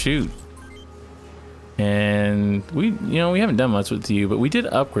range. Shoot. And we haven't done much with you, but we did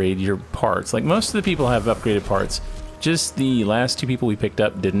upgrade your parts. Like most of the people have upgraded parts. Just the last 2 people we picked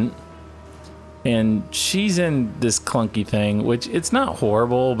up didn't. And she's in this clunky thing, which it's not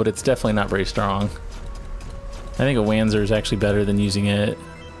horrible, but it's definitely not very strong. I think a Wanzer is actually better than using it.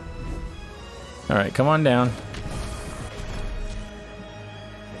 Alright, come on down.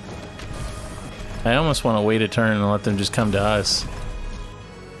 I almost want to wait a turn and let them just come to us.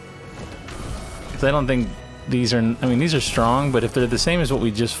 Because I don't think these are... I mean, these are strong, but if they're the same as what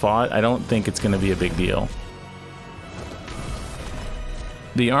we just fought, I don't think it's going to be a big deal.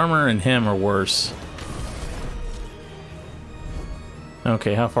 The armor and him are worse.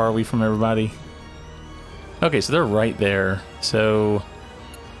 Okay, how far are we from everybody? Okay, so they're right there. So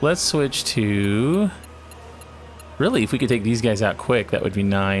let's switch to... really, if we could take these guys out quick, that would be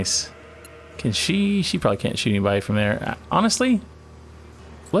nice. Can she? She probably can't shoot anybody from there. Honestly,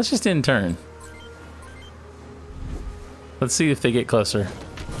 let's just end turn. Let's see if they get closer.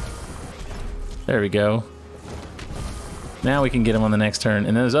 There we go. Now we can get them on the next turn.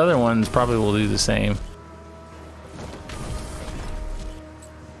 And those other ones probably will do the same.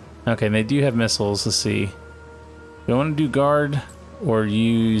 Okay, and they do have missiles. Let's see. Do I want to do guard or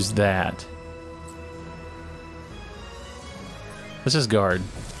use that? Let's just guard.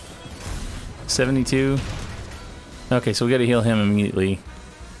 72. Okay, so we got to heal him immediately.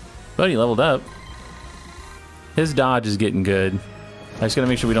 But he leveled up. His dodge is getting good. I just got to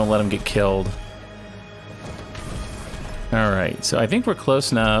make sure we don't let him get killed. Alright, so I think we're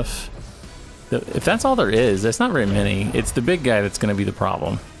close enough. If that's all there is, that's not very many. It's the big guy that's going to be the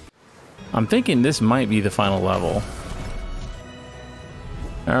problem. I'm thinking this might be the final level.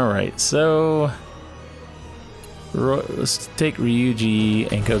 Alright, so... Let's take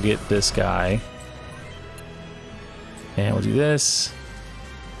Ryuji and go get this guy. And we'll do this.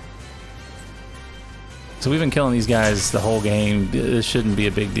 So we've been killing these guys the whole game. This shouldn't be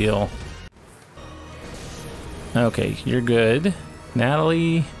a big deal. Okay, you're good.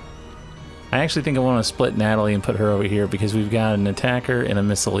 Natalie. I actually think I want to split Natalie and put her over here because we've got an attacker and a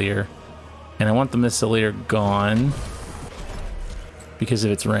missileer. And I want the missileer gone because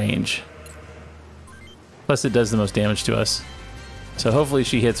of its range. Plus it does the most damage to us. So hopefully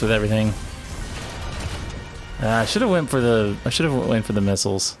she hits with everything. I should have went for the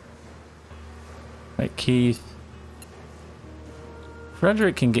missiles. Right, Keith.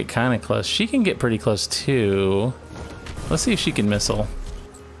 Frederick can get kind of close. She can get pretty close too. Let's see if she can missile.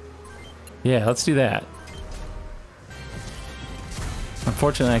 Yeah, let's do that.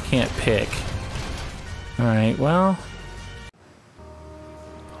 Unfortunately, I can't pick. Alright, well...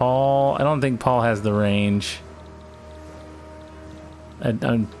 Paul... I don't think Paul has the range.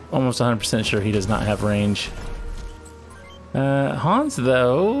 I'm almost 100% sure he does not have range. Hans,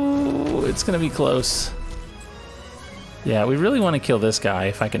 though... It's gonna be close. Yeah, we really want to kill this guy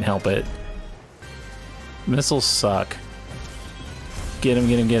if I can help it. Missiles suck. Get him,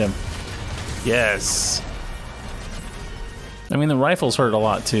 get him, get him. Yes. I mean, the rifles hurt a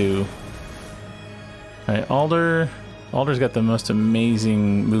lot too. Alright, Alder. Alder's got the most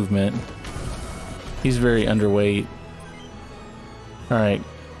amazing movement. He's very underweight. Alright,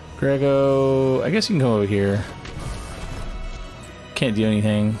 Grego. I guess you can go over here. Can't do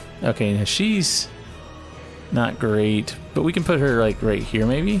anything. Okay, now she's not great, but we can put her like right here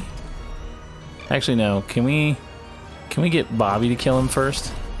maybe. Actually, no. Can we get Bobby to kill him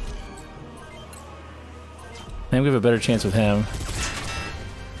first? I think we have a better chance with him.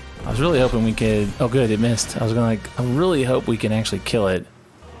 I was really hoping we could... Oh, good, it missed. I was gonna I really hope we can actually kill it.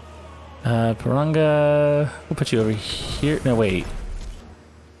 Paranga... We'll put you over here. No, wait.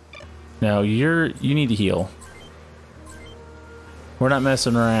 No, you need to heal. We're not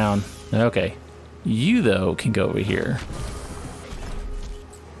messing around. Okay. You, though, can go over here.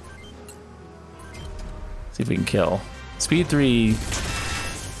 See if we can kill. Speed 3...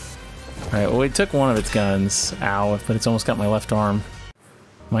 Alright, well, it took one of its guns. Ow, but it's almost got my left arm.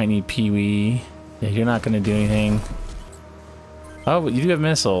 Might need Pee-wee. Yeah, you're not going to do anything. Oh, but you do have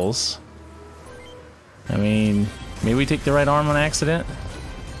missiles. I mean, maybe we take the right arm on accident?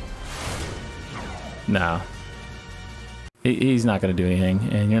 No. He's not going to do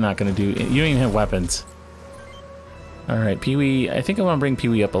anything, and you're not going to do... You don't even have weapons. Alright, Pee-wee. I think I want to bring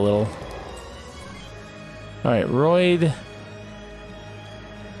Pee-wee up a little. Alright, Royd...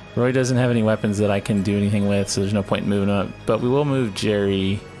 Roy doesn't have any weapons that I can do anything with, so there's no point in moving up. But we will move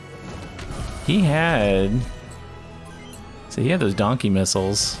Jerry. He had... So he had those donkey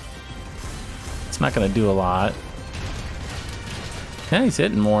missiles. It's not going to do a lot. Yeah, he's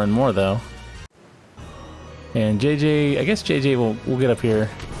hitting more and more, though. And JJ... I guess JJ will get up here.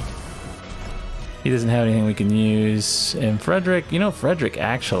 He doesn't have anything we can use. And Frederick... You know, Frederick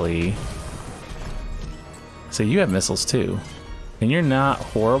actually... So you have missiles, too. And you're not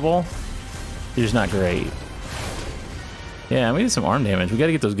horrible. You're just not great. Yeah, we did some arm damage. We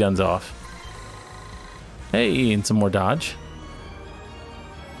gotta get those guns off. Hey, and some more dodge.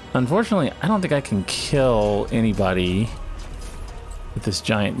 Unfortunately, I don't think I can kill anybody with this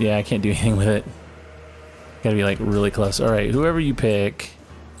giant... Yeah, I can't do anything with it. Gotta be like really close. Alright, whoever you pick.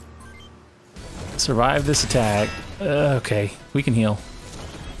 Survive this attack. Okay, we can heal.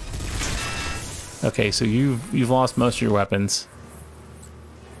 Okay, so you've lost most of your weapons.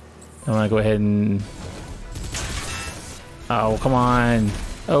 I'm gonna go ahead and... Oh, come on.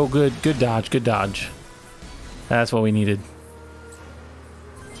 Oh, good dodge, good dodge. That's what we needed.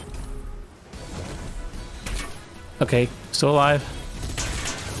 Okay, still alive.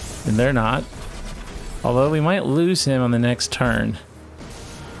 And they're not. Although we might lose him on the next turn.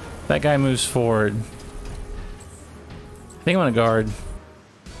 That guy moves forward. I think I'm gonna guard.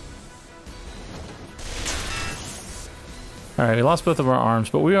 Alright, we lost both of our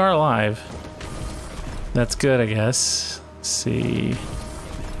arms, but we are alive. That's good, I guess. Let's see.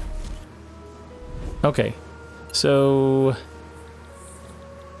 Okay. So...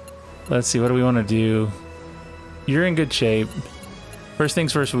 Let's see, what do we want to do? You're in good shape. First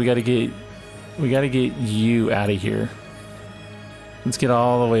things first, we gotta get you out of here. Let's get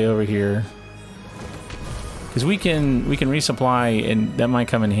all the way over here. Because we can resupply, and that might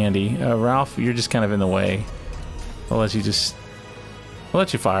come in handy. Ralph, you're just kind of in the way. I'll let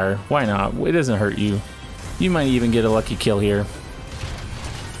you fire. Why not? It doesn't hurt you. You might even get a lucky kill here.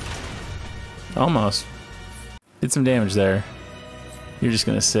 Almost. Did some damage there. You're just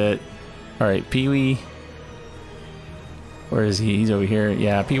gonna sit. Alright, Pee-wee. Where is he? He's over here.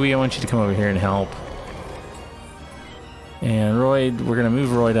 Yeah, Pee-wee, I want you to come over here and help. And Royd, we're going to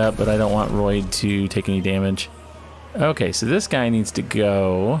move Royd up, but I don't want Royd to take any damage. Okay, so this guy needs to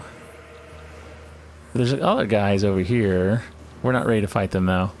go. There's other guys over here. We're not ready to fight them,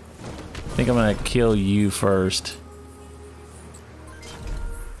 though. I think I'm going to kill you first.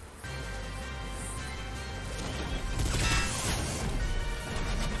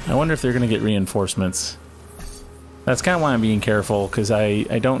 I wonder if they're going to get reinforcements. That's kind of why I'm being careful, because I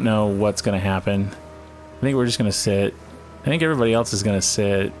don't know what's going to happen. I think we're just going to sit. I think everybody else is going to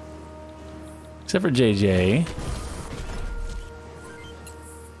sit. Except for JJ.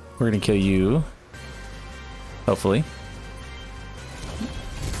 We're going to kill you. Hopefully.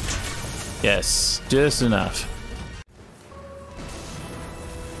 Yes, just enough.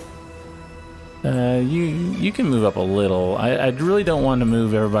 You can move up a little. I really don't want to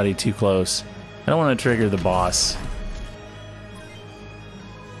move everybody too close. I don't want to trigger the boss.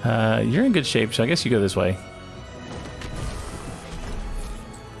 You're in good shape, so I guess you go this way.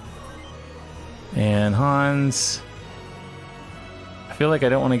 And Hans... I feel like I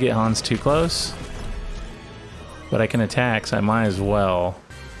don't want to get Hans too close. But I can attack, so I might as well.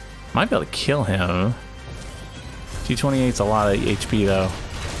 Might be able to kill him. 228's a lot of HP, though.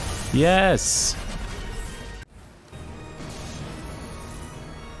 Yes!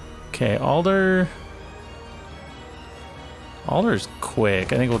 Okay, Alder... Alder's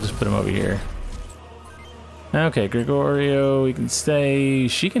quick. I think we'll just put him over here. Okay, Gregorio, we can stay.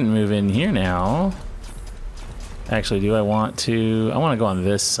 She can move in here now. Actually, do I want to... I want to go on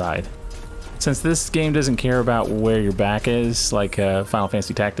this side. Since this game doesn't care about where your back is, like Final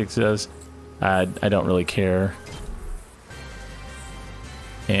Fantasy Tactics does, I don't really care.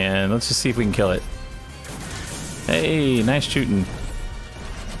 And let's just see if we can kill it. Hey, nice shooting.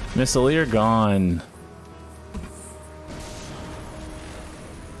 Missileer gone.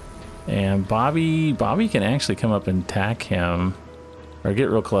 And Bobby can actually come up and attack him. Or get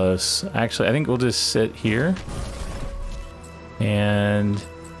real close. Actually, I think we'll just sit here. And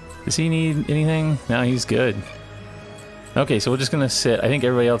does he need anything? No, he's good. Okay, so we're just gonna sit. I think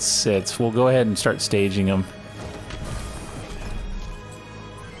everybody else sits. We'll go ahead and start staging them.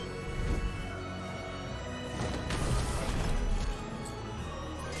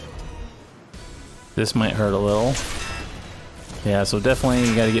 This might hurt a little. Yeah, so definitely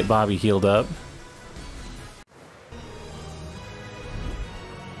you gotta get Bobby healed up.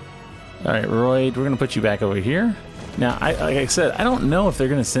 Alright, Royd, we're gonna put you back over here. Now, like I said, I don't know if they're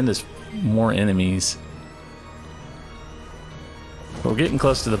gonna send us more enemies. But we're getting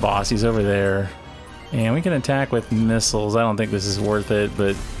close to the boss, he's over there. And we can attack with missiles. I don't think this is worth it,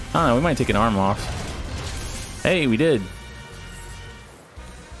 but I don't know, we might take an arm off. Hey, we did.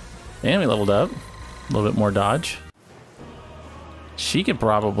 And we leveled up. A little bit more dodge. She could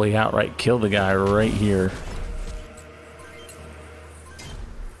probably outright kill the guy right here.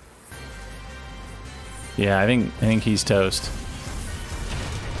 Yeah, I think he's toast.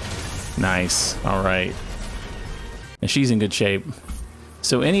 Nice. All right. And she's in good shape.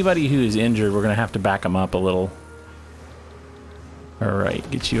 So anybody who is injured, we're gonna have to back them up a little. All right,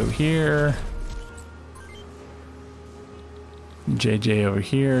 get you over here. JJ over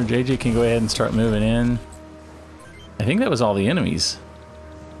here. JJ can go ahead and start moving in. I think that was all the enemies.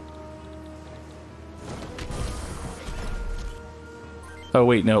 Oh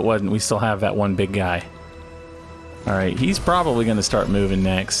wait, no it wasn't. We still have that one big guy. Alright, he's probably going to start moving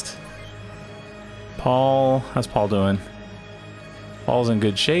next. Paul, how's Paul doing? Paul's in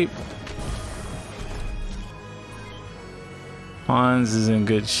good shape. Hans is in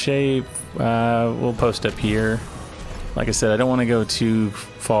good shape. We'll post up here. Like I said, I don't want to go too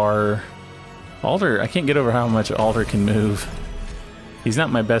far. Alder, I can't get over how much Alder can move. He's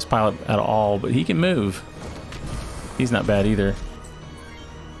not my best pilot at all, but he can move. He's not bad either.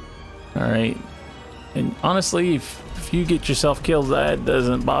 Alright. And honestly, if you get yourself killed, that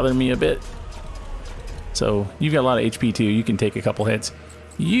doesn't bother me a bit. So, you've got a lot of HP too. You can take a couple hits.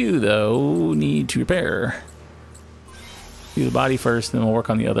 You, though, need to repair. Do the body first, then we'll work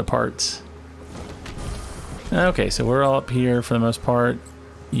on the other parts. Okay, so we're all up here for the most part.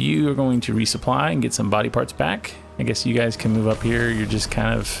 You are going to resupply and get some body parts back. I guess you guys can move up here. You're just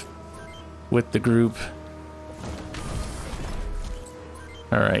kind of with the group.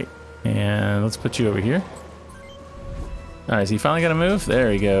 Alright, and let's put you over here. Alright, is he finally gonna move?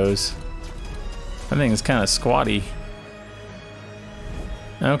 There he goes. That thing is kind of squatty.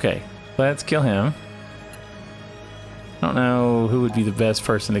 Okay, let's kill him. I don't know who would be the best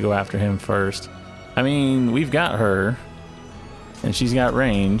person to go after him first. I mean, we've got her. And she's got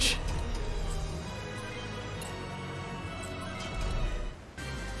range.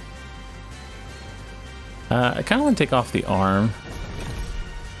 I kind of want to take off the arm.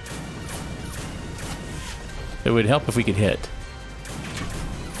 It would help if we could hit.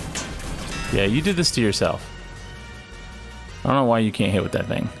 Yeah, you did this to yourself. I don't know why you can't hit with that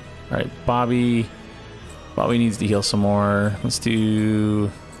thing. All right, Bobby. Bobby needs to heal some more. Let's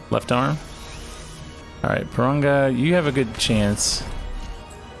do left arm. All right, Parunga, you have a good chance.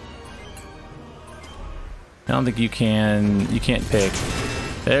 I don't think you can. You can't pick.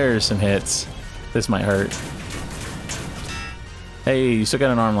 There's some hits. This might hurt. Hey, you still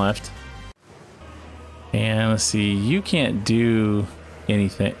got an arm left. And let's see. You can't do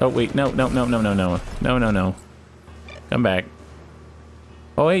anything. Oh wait, no. Come back.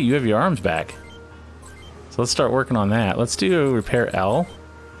 Oh hey, you have your arms back. So let's start working on that. Let's do repair L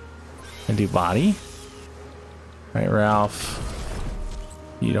and do body. All right, Ralph.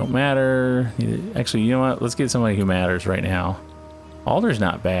 You don't matter. Actually, you know what? Let's get somebody who matters right now. Alder's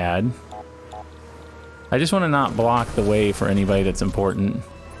not bad. I just want to not block the way for anybody that's important.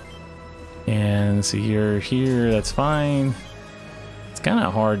 And so you're here, that's fine. It's kind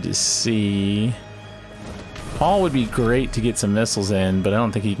of hard to see. Paul would be great to get some missiles in, but I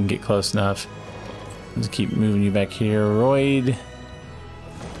don't think he can get close enough. Just keep moving you back here. Royd.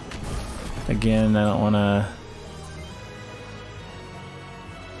 Again, I don't want to...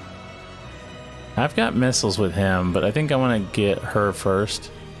 I've got missiles with him, but I think I want to get her first.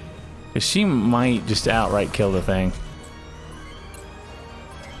 Because she might just outright kill the thing.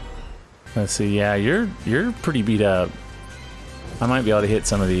 Let's see, yeah, you're pretty beat up. I might be able to hit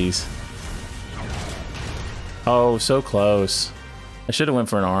some of these. Oh, so close. I should have went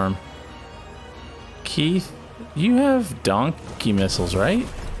for an arm. Keith, you have donkey missiles, right?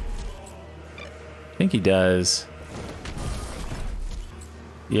 I think he does.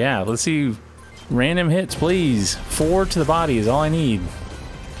 Yeah, let's see. Random hits, please. 4 to the body is all I need.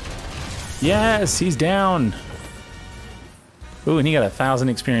 Yes, he's down. Ooh, and he got 1,000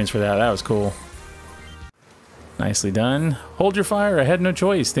 experience for that. That was cool. Nicely done. Hold your fire. I had no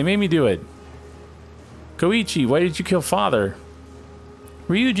choice. They made me do it. Koichi, why did you kill father?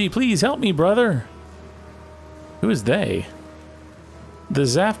 Ryuji, please help me, brother. Who is they? The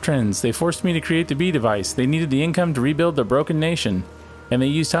Zaftrans. They forced me to create the B device. They needed the income to rebuild their broken nation. And they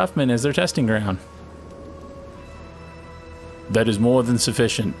used Huffman as their testing ground. That is more than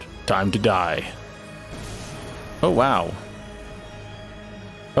sufficient. Time to die. Oh, wow.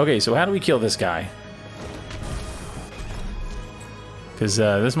 Okay, so how do we kill this guy? Because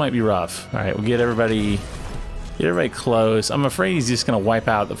this might be rough. All right, we'll get everybody close. I'm afraid he's just going to wipe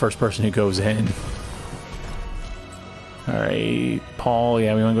out the first person who goes in. All right, Paul,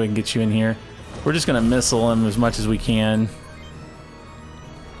 yeah, we want to go ahead and get you in here. We're just going to missile him as much as we can.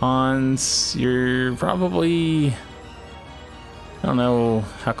 Hans, you're probably... I don't know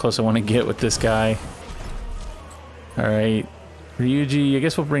how close I want to get with this guy. Alright. Ryuji, I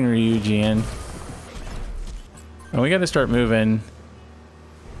guess we'll bring Ryuji in. And we got to start moving.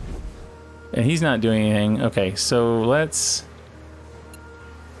 And he's not doing anything. Okay, so let's...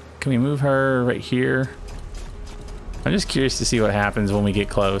 Can we move her right here? I'm just curious to see what happens when we get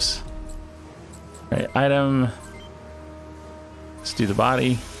close. Alright, item... Let's do the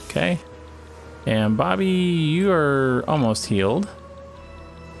body. Okay. And Bobby, you are almost healed.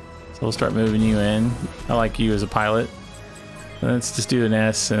 So we'll start moving you in. I like you as a pilot. Let's just do an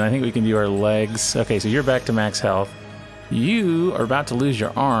S, and I think we can do our legs. Okay, so you're back to max health. You are about to lose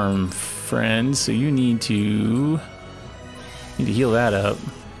your arm, friend, so you need to heal that up.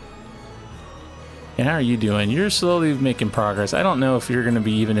 And how are you doing? You're slowly making progress. I don't know if you're going to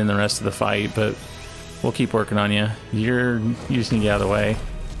be even in the rest of the fight, but we'll keep working on you. You just need to get out of the way.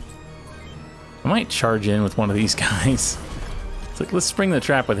 I might charge in with one of these guys. It's like, let's spring the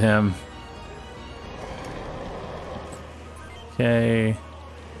trap with him. Okay.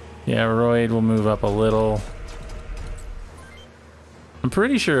 Yeah, Royd will move up a little. I'm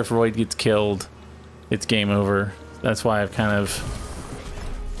pretty sure if Royd gets killed, it's game over. That's why I've kind of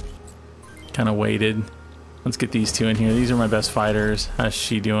waited. Let's get these two in here. These are my best fighters. How's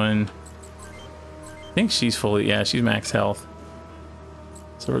she doing? I think she's fully, yeah, she's max health.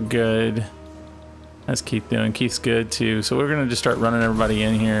 So we're good. How's Keith doing? Keith's good too. So we're gonna just start running everybody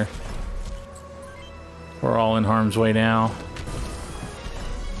in here. We're all in harm's way now.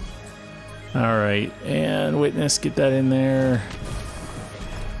 All right, and Witness, get that in there.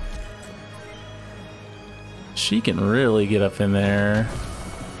 She can really get up in there.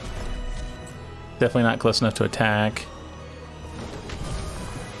 Definitely not close enough to attack.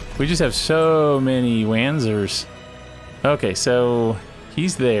 We just have so many Wanzers. Okay, so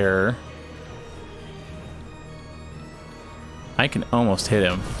he's there. I can almost hit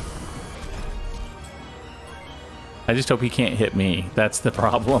him. I just hope he can't hit me. That's the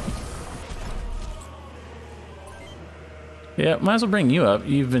problem. Yeah, might as well bring you up.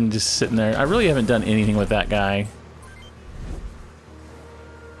 You've been just sitting there. I really haven't done anything with that guy.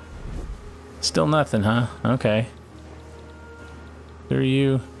 Still nothing, huh? Okay. Who are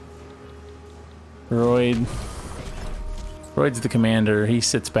you? Royd. Royd's the commander. He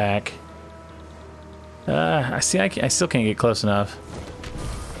sits back. I still can't get close enough.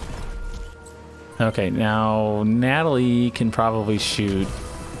 Okay, now Natalie can probably shoot.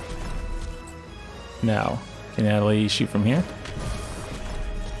 No. Can Natalie shoot from here?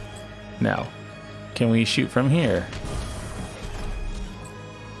 No. Can we shoot from here?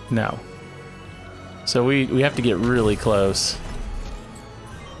 No. So we have to get really close.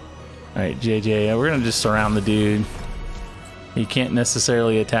 Alright, JJ, we're gonna just surround the dude. He can't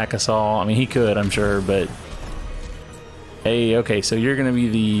necessarily attack us all. I mean, he could, I'm sure, but... Hey, okay, so you're gonna be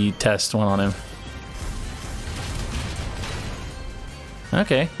the test one on him.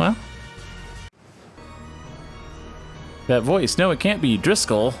 Okay, well... That voice, no, it can't be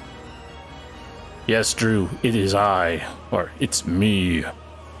Driscoll. Yes, Drew, it is I. Or, it's me.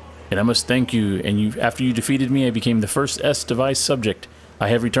 And I must thank you, and after you defeated me, I became the first S-device subject. I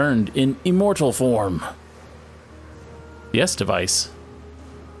have returned in immortal form. The S-device?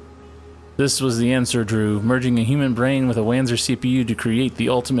 This was the answer, Drew, merging a human brain with a Wanzers CPU to create the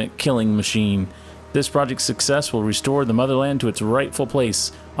ultimate killing machine. This project's success will restore the motherland to its rightful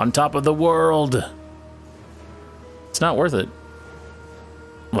place, on top of the world. It's not worth it.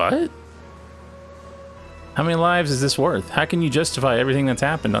 What? How many lives is this worth? How can you justify everything that's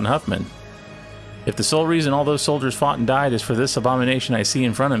happened on Huffman? If the sole reason all those soldiers fought and died is for this abomination I see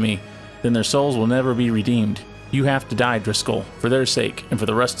in front of me, then their souls will never be redeemed. You have to die, Driscoll, for their sake and for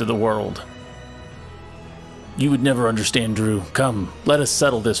the rest of the world. You would never understand, Drew. Come, let us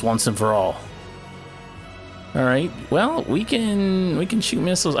settle this once and for all. Alright, well, we can shoot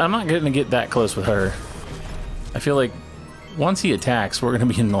missiles. I'm not going to get that close with her. I feel like once he attacks, we're going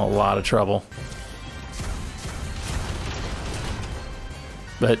to be in a lot of trouble.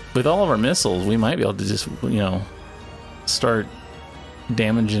 But with all of our missiles, we might be able to just, you know, start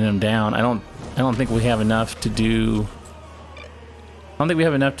damaging him down. I don't think we have enough to do... I don't think we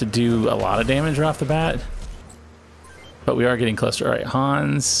have enough to do a lot of damage right off the bat. But we are getting closer. Alright,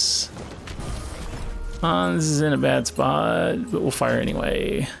 Hans... Hans is in a bad spot, but we'll fire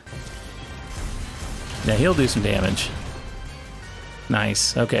anyway. Yeah, he'll do some damage.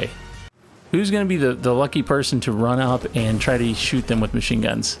 Nice, okay. Who's going to be the lucky person to run up and try to shoot them with machine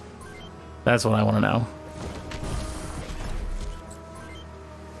guns? That's what I want to know.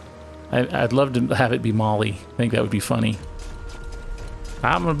 I'd love to have it be Molly. I think that would be funny.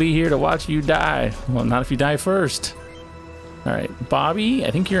 I'm going to be here to watch you die. Well, not if you die first. Alright, Bobby,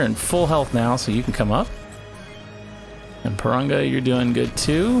 I think you're in full health now, so you can come up. And Parunga, you're doing good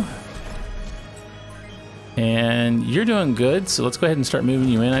too. And you're doing good, so let's go ahead and start moving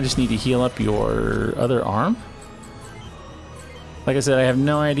you in. I just need to heal up your other arm. Like I said, I have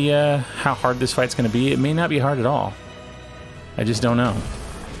no idea how hard this fight's going to be. It may not be hard at all. I just don't know.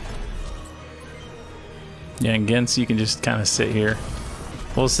 Yeah, and Gens, you can just kind of sit here.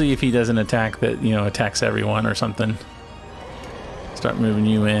 We'll see if he does an attack that, you know, attacks everyone or something. Start moving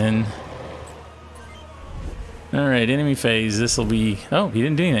you in. Alright, enemy phase. This will be... Oh, he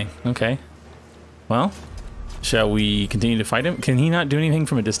didn't do anything. Okay. Well... Shall we continue to fight him? Can he not do anything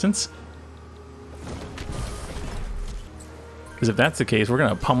from a distance? Because if that's the case, we're going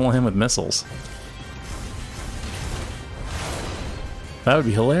to pummel him with missiles. That would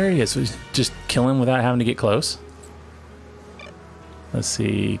be hilarious. We just kill him without having to get close. Let's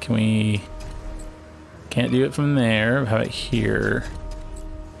see. Can we... Can't do it from there. How about here?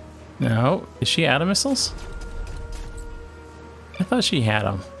 No. Is she out of missiles? I thought she had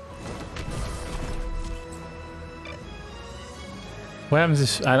them. What happens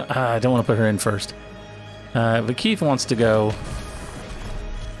if... I don't want to put her in first. But Keith wants to go.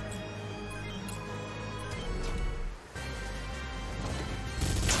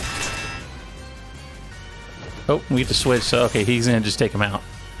 Oh, we have to switch. So, okay, he's going to just take him out.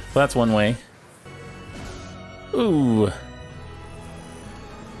 Well, that's one way. Ooh.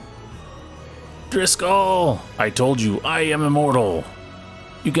 Driscoll! I told you, I am immortal.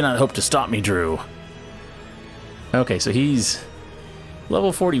 You cannot hope to stop me, Drew. Okay, so he's...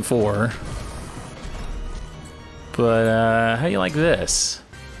 level 44. But, how do you like this?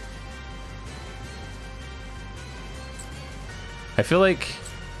 I feel like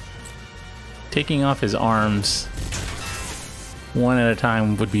taking off his arms one at a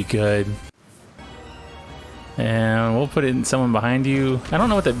time would be good. And we'll put in someone behind you. I don't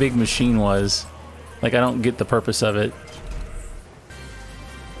know what that big machine was. Like, I don't get the purpose of it.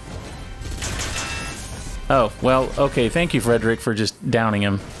 Oh, well, okay, thank you, Frederick, for just downing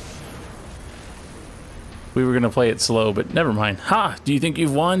him. We were going to play it slow, but never mind. Ha! Do you think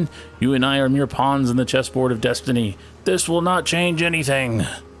you've won? You and I are mere pawns in the chessboard of destiny. This will not change anything.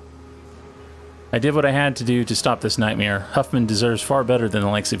 I did what I had to do to stop this nightmare. Huffman deserves far better than the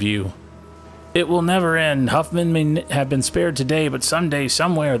likes of you. It will never end. Huffman may have been spared today, but someday,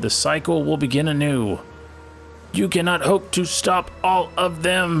 somewhere, the cycle will begin anew. You cannot hope to stop all of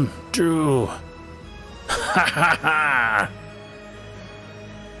them, Drew. Ha ha ha!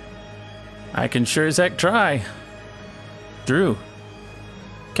 I can sure as heck try. Drew.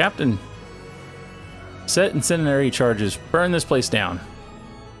 Captain. Set incendiary charges. Burn this place down.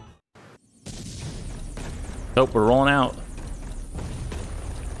 Oh, we're rolling out.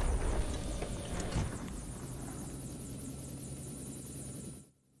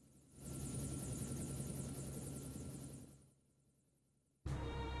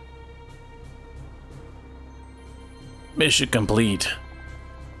 Mission complete.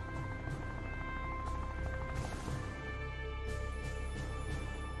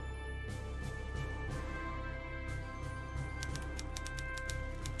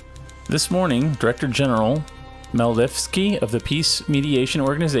 This morning, Director General Meldevsky of the Peace Mediation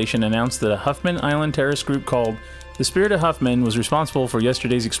Organization announced that a Huffman Island terrorist group called the Spirit of Huffman was responsible for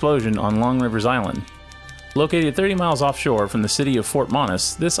yesterday's explosion on Long Rivers Island. Located 30 miles offshore from the city of Fort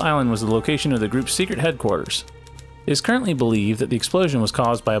Monis, this island was the location of the group's secret headquarters. It is currently believed that the explosion was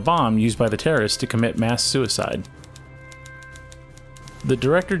caused by a bomb used by the terrorists to commit mass suicide. The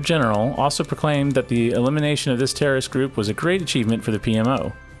Director General also proclaimed that the elimination of this terrorist group was a great achievement for the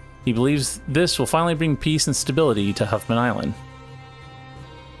PMO. He believes this will finally bring peace and stability to Huffman Island.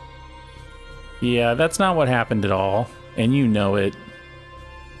 Yeah, that's not what happened at all, and you know it.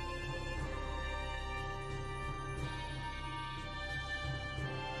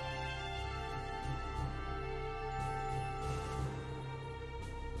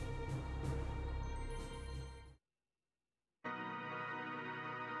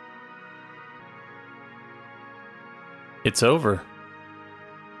 It's over.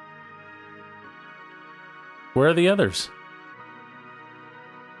 Where are the others?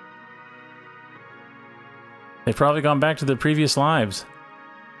 They've probably gone back to their previous lives.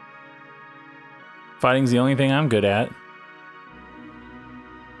 Fighting's the only thing I'm good at.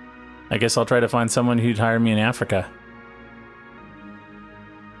 I guess I'll try to find someone who'd hire me in Africa.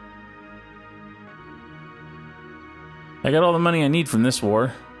 I got all the money I need from this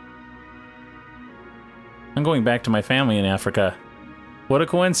war. I'm going back to my family in Africa. What a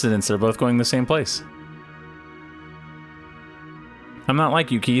coincidence, they're both going the same place. I'm not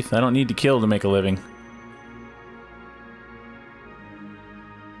like you, Keith. I don't need to kill to make a living.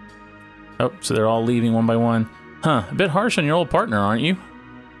 Oh, so they're all leaving one by one. Huh, a bit harsh on your old partner, aren't you?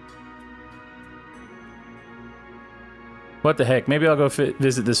 What the heck, maybe I'll go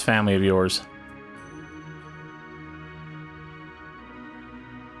visit this family of yours.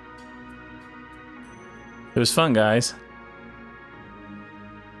 It was fun, guys.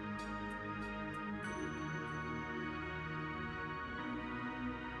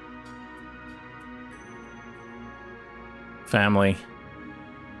 Family.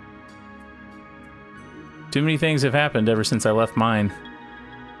 Too many things have happened ever since I left mine.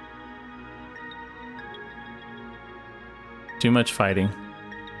 Too much fighting.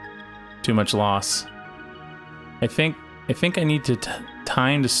 Too much loss. I think I need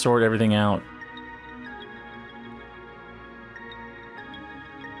time to sort everything out.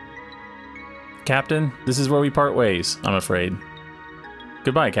 Captain, this is where we part ways, I'm afraid.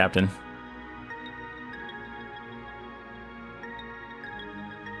 Goodbye, Captain.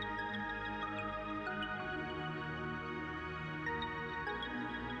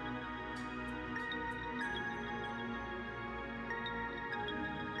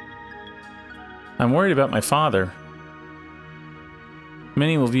 I'm worried about my father.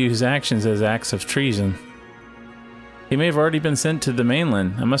 Many will view his actions as acts of treason. He may have already been sent to the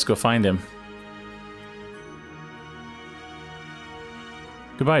mainland. I must go find him.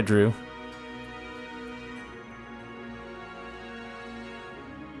 Goodbye, Drew.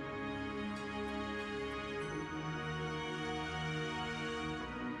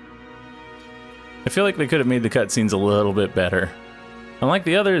 I feel like they could have made the cutscenes a little bit better. Unlike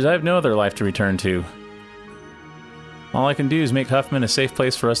the others, I have no other life to return to. All I can do is make Huffman a safe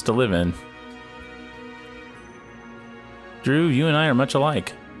place for us to live in. Drew, you and I are much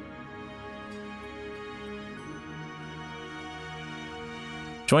alike.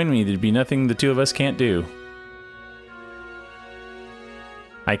 Join me, there'd be nothing the two of us can't do.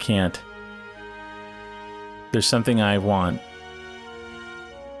 I can't. There's something I want.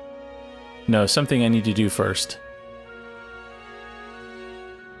 No, something I need to do first.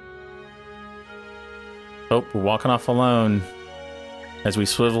 Oh, we're walking off alone as we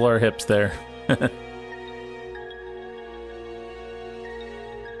swivel our hips there.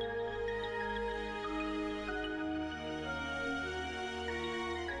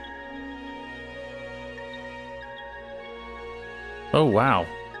 Oh, wow.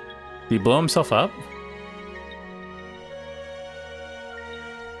 Did he blow himself up?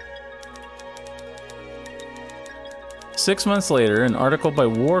 Six months later, an article by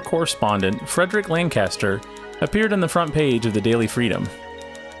war correspondent Frederick Lancaster appeared on the front page of the Daily Freedom.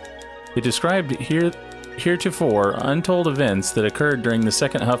 It described heretofore untold events that occurred during the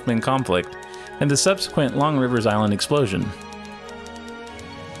Second Huffman conflict and the subsequent Long Rivers Island explosion.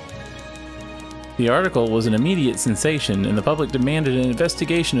 The article was an immediate sensation, and the public demanded an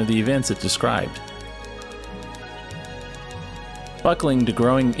investigation of the events it described. Buckling to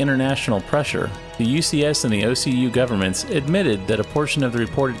growing international pressure, the UCS and the OCU governments admitted that a portion of the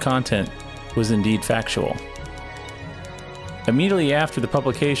reported content was indeed factual. Immediately after the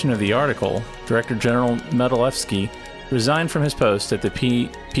publication of the article, Director General Medalevsky resigned from his post at the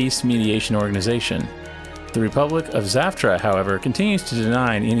Peace Mediation Organization. The Republic of Zaftra, however, continues to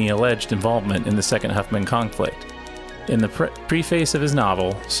deny any alleged involvement in the Second Huffman conflict. In the preface of his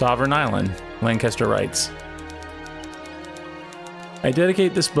novel, Sovereign Island, Lancaster writes, I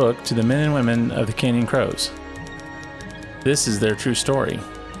dedicate this book to the men and women of the Canyon Crows. This is their true story.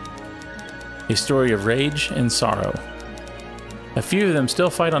 A story of rage and sorrow. A few of them still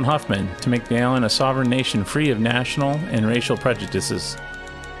fight on Huffman to make the island a sovereign nation free of national and racial prejudices.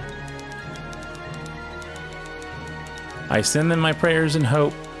 I send them my prayers and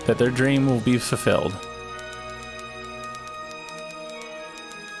hope that their dream will be fulfilled.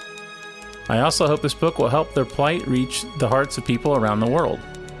 I also hope this book will help their plight reach the hearts of people around the world.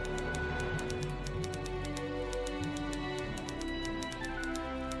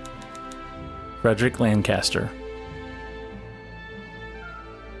 Frederick Lancaster.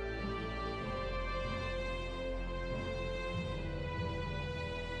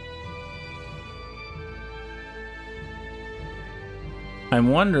 I'm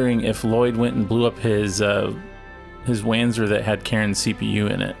wondering if Lloyd went and blew up his Wanzer that had Karen's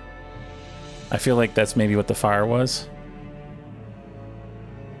CPU in it. I feel like that's maybe what the fire was.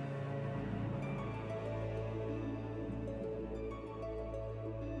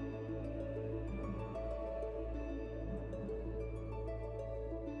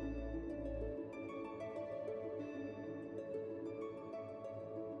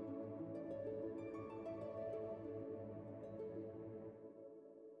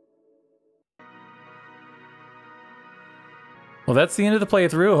 Well, that's the end of the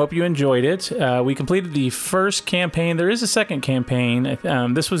playthrough. I hope you enjoyed it. We completed the first campaign. There is a second campaign.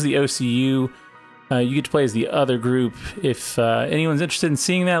 This was the OCU. You get to play as the other group. If anyone's interested in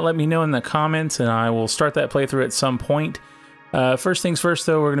seeing that, let me know in the comments, and I will start that playthrough at some point. First things first,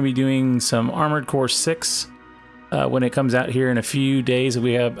 though, we're going to be doing some Armored Core 6 when it comes out here in a few days.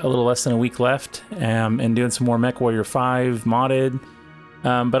 We have a little less than a week left, and doing some more MechWarrior 5 modded.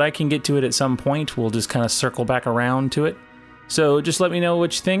 But I can get to it at some point. We'll just kind of circle back around to it. So just let me know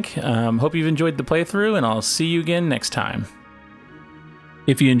what you think. Hope you've enjoyed the playthrough, and I'll see you again next time.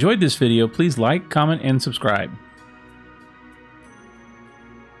 If you enjoyed this video, please like, comment, and subscribe.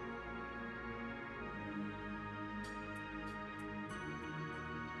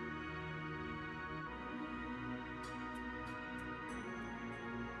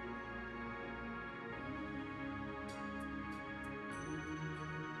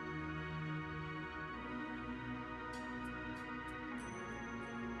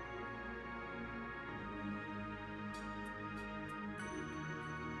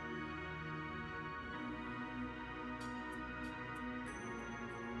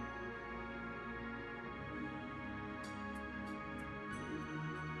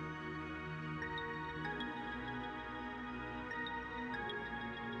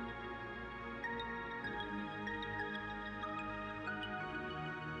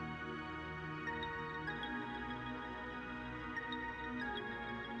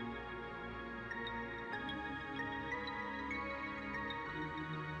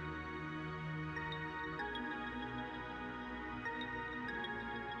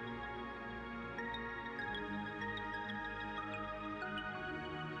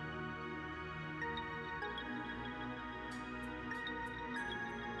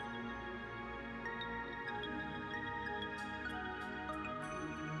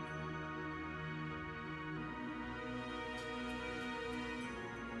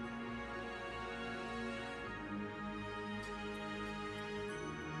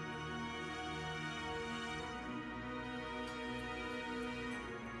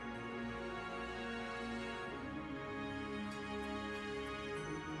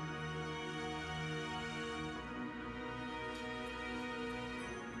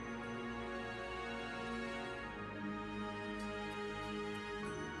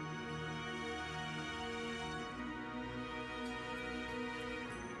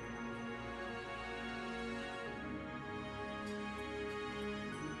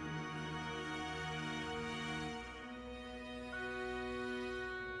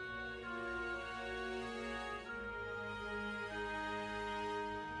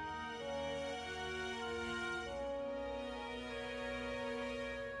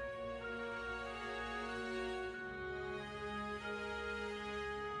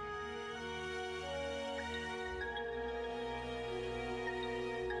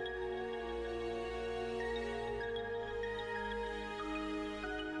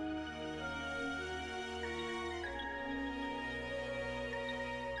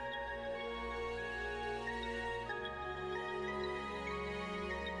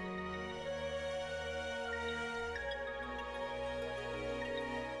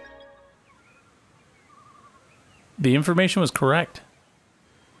 The information was correct.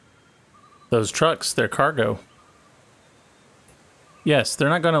 Those trucks, they're cargo. Yes, they're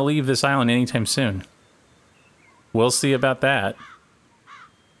not going to leave this island anytime soon. We'll see about that.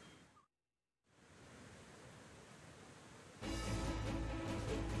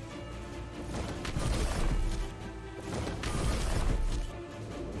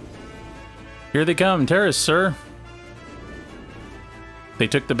 Here they come, terrorists, sir. They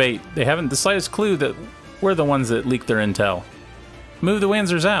took the bait. They haven't the slightest clue that we're the ones that leaked their intel. Move the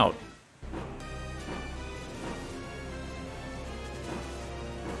Wanzers out.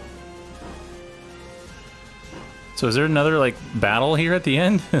 So is there another, like, battle here at the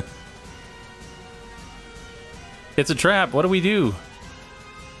end? It's a trap. What do we do?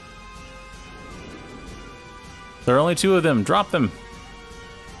 There are only 2 of them. Drop them.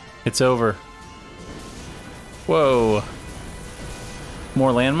 It's over. Whoa.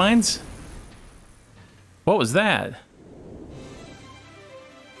 More landmines? What was that?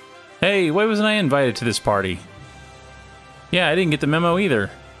 Hey, why wasn't I invited to this party? Yeah, I didn't get the memo either.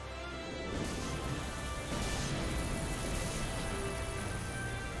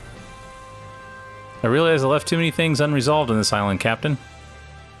 I realize I left too many things unresolved on this island, Captain.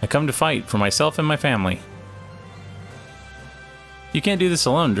 I come to fight for myself and my family. You can't do this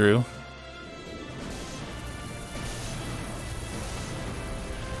alone, Drew.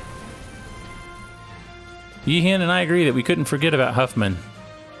 Yeehan and I agree that we couldn't forget about Huffman.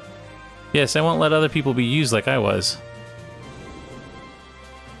 Yes, I won't let other people be used like I was.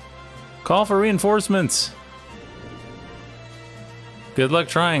 Call for reinforcements! Good luck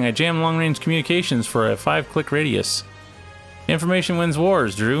trying. I jammed long-range communications for a 5-click radius. Information wins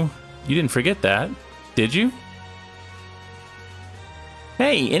wars, Drew. You didn't forget that, did you?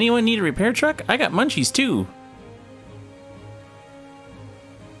 Hey, anyone need a repair truck? I got munchies too.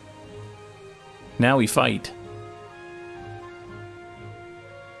 Now we fight.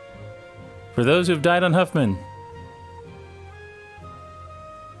 For those who have died on Huffman.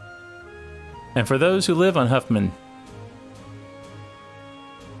 And for those who live on Huffman.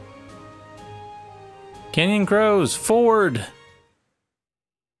 Canyon Crows, forward!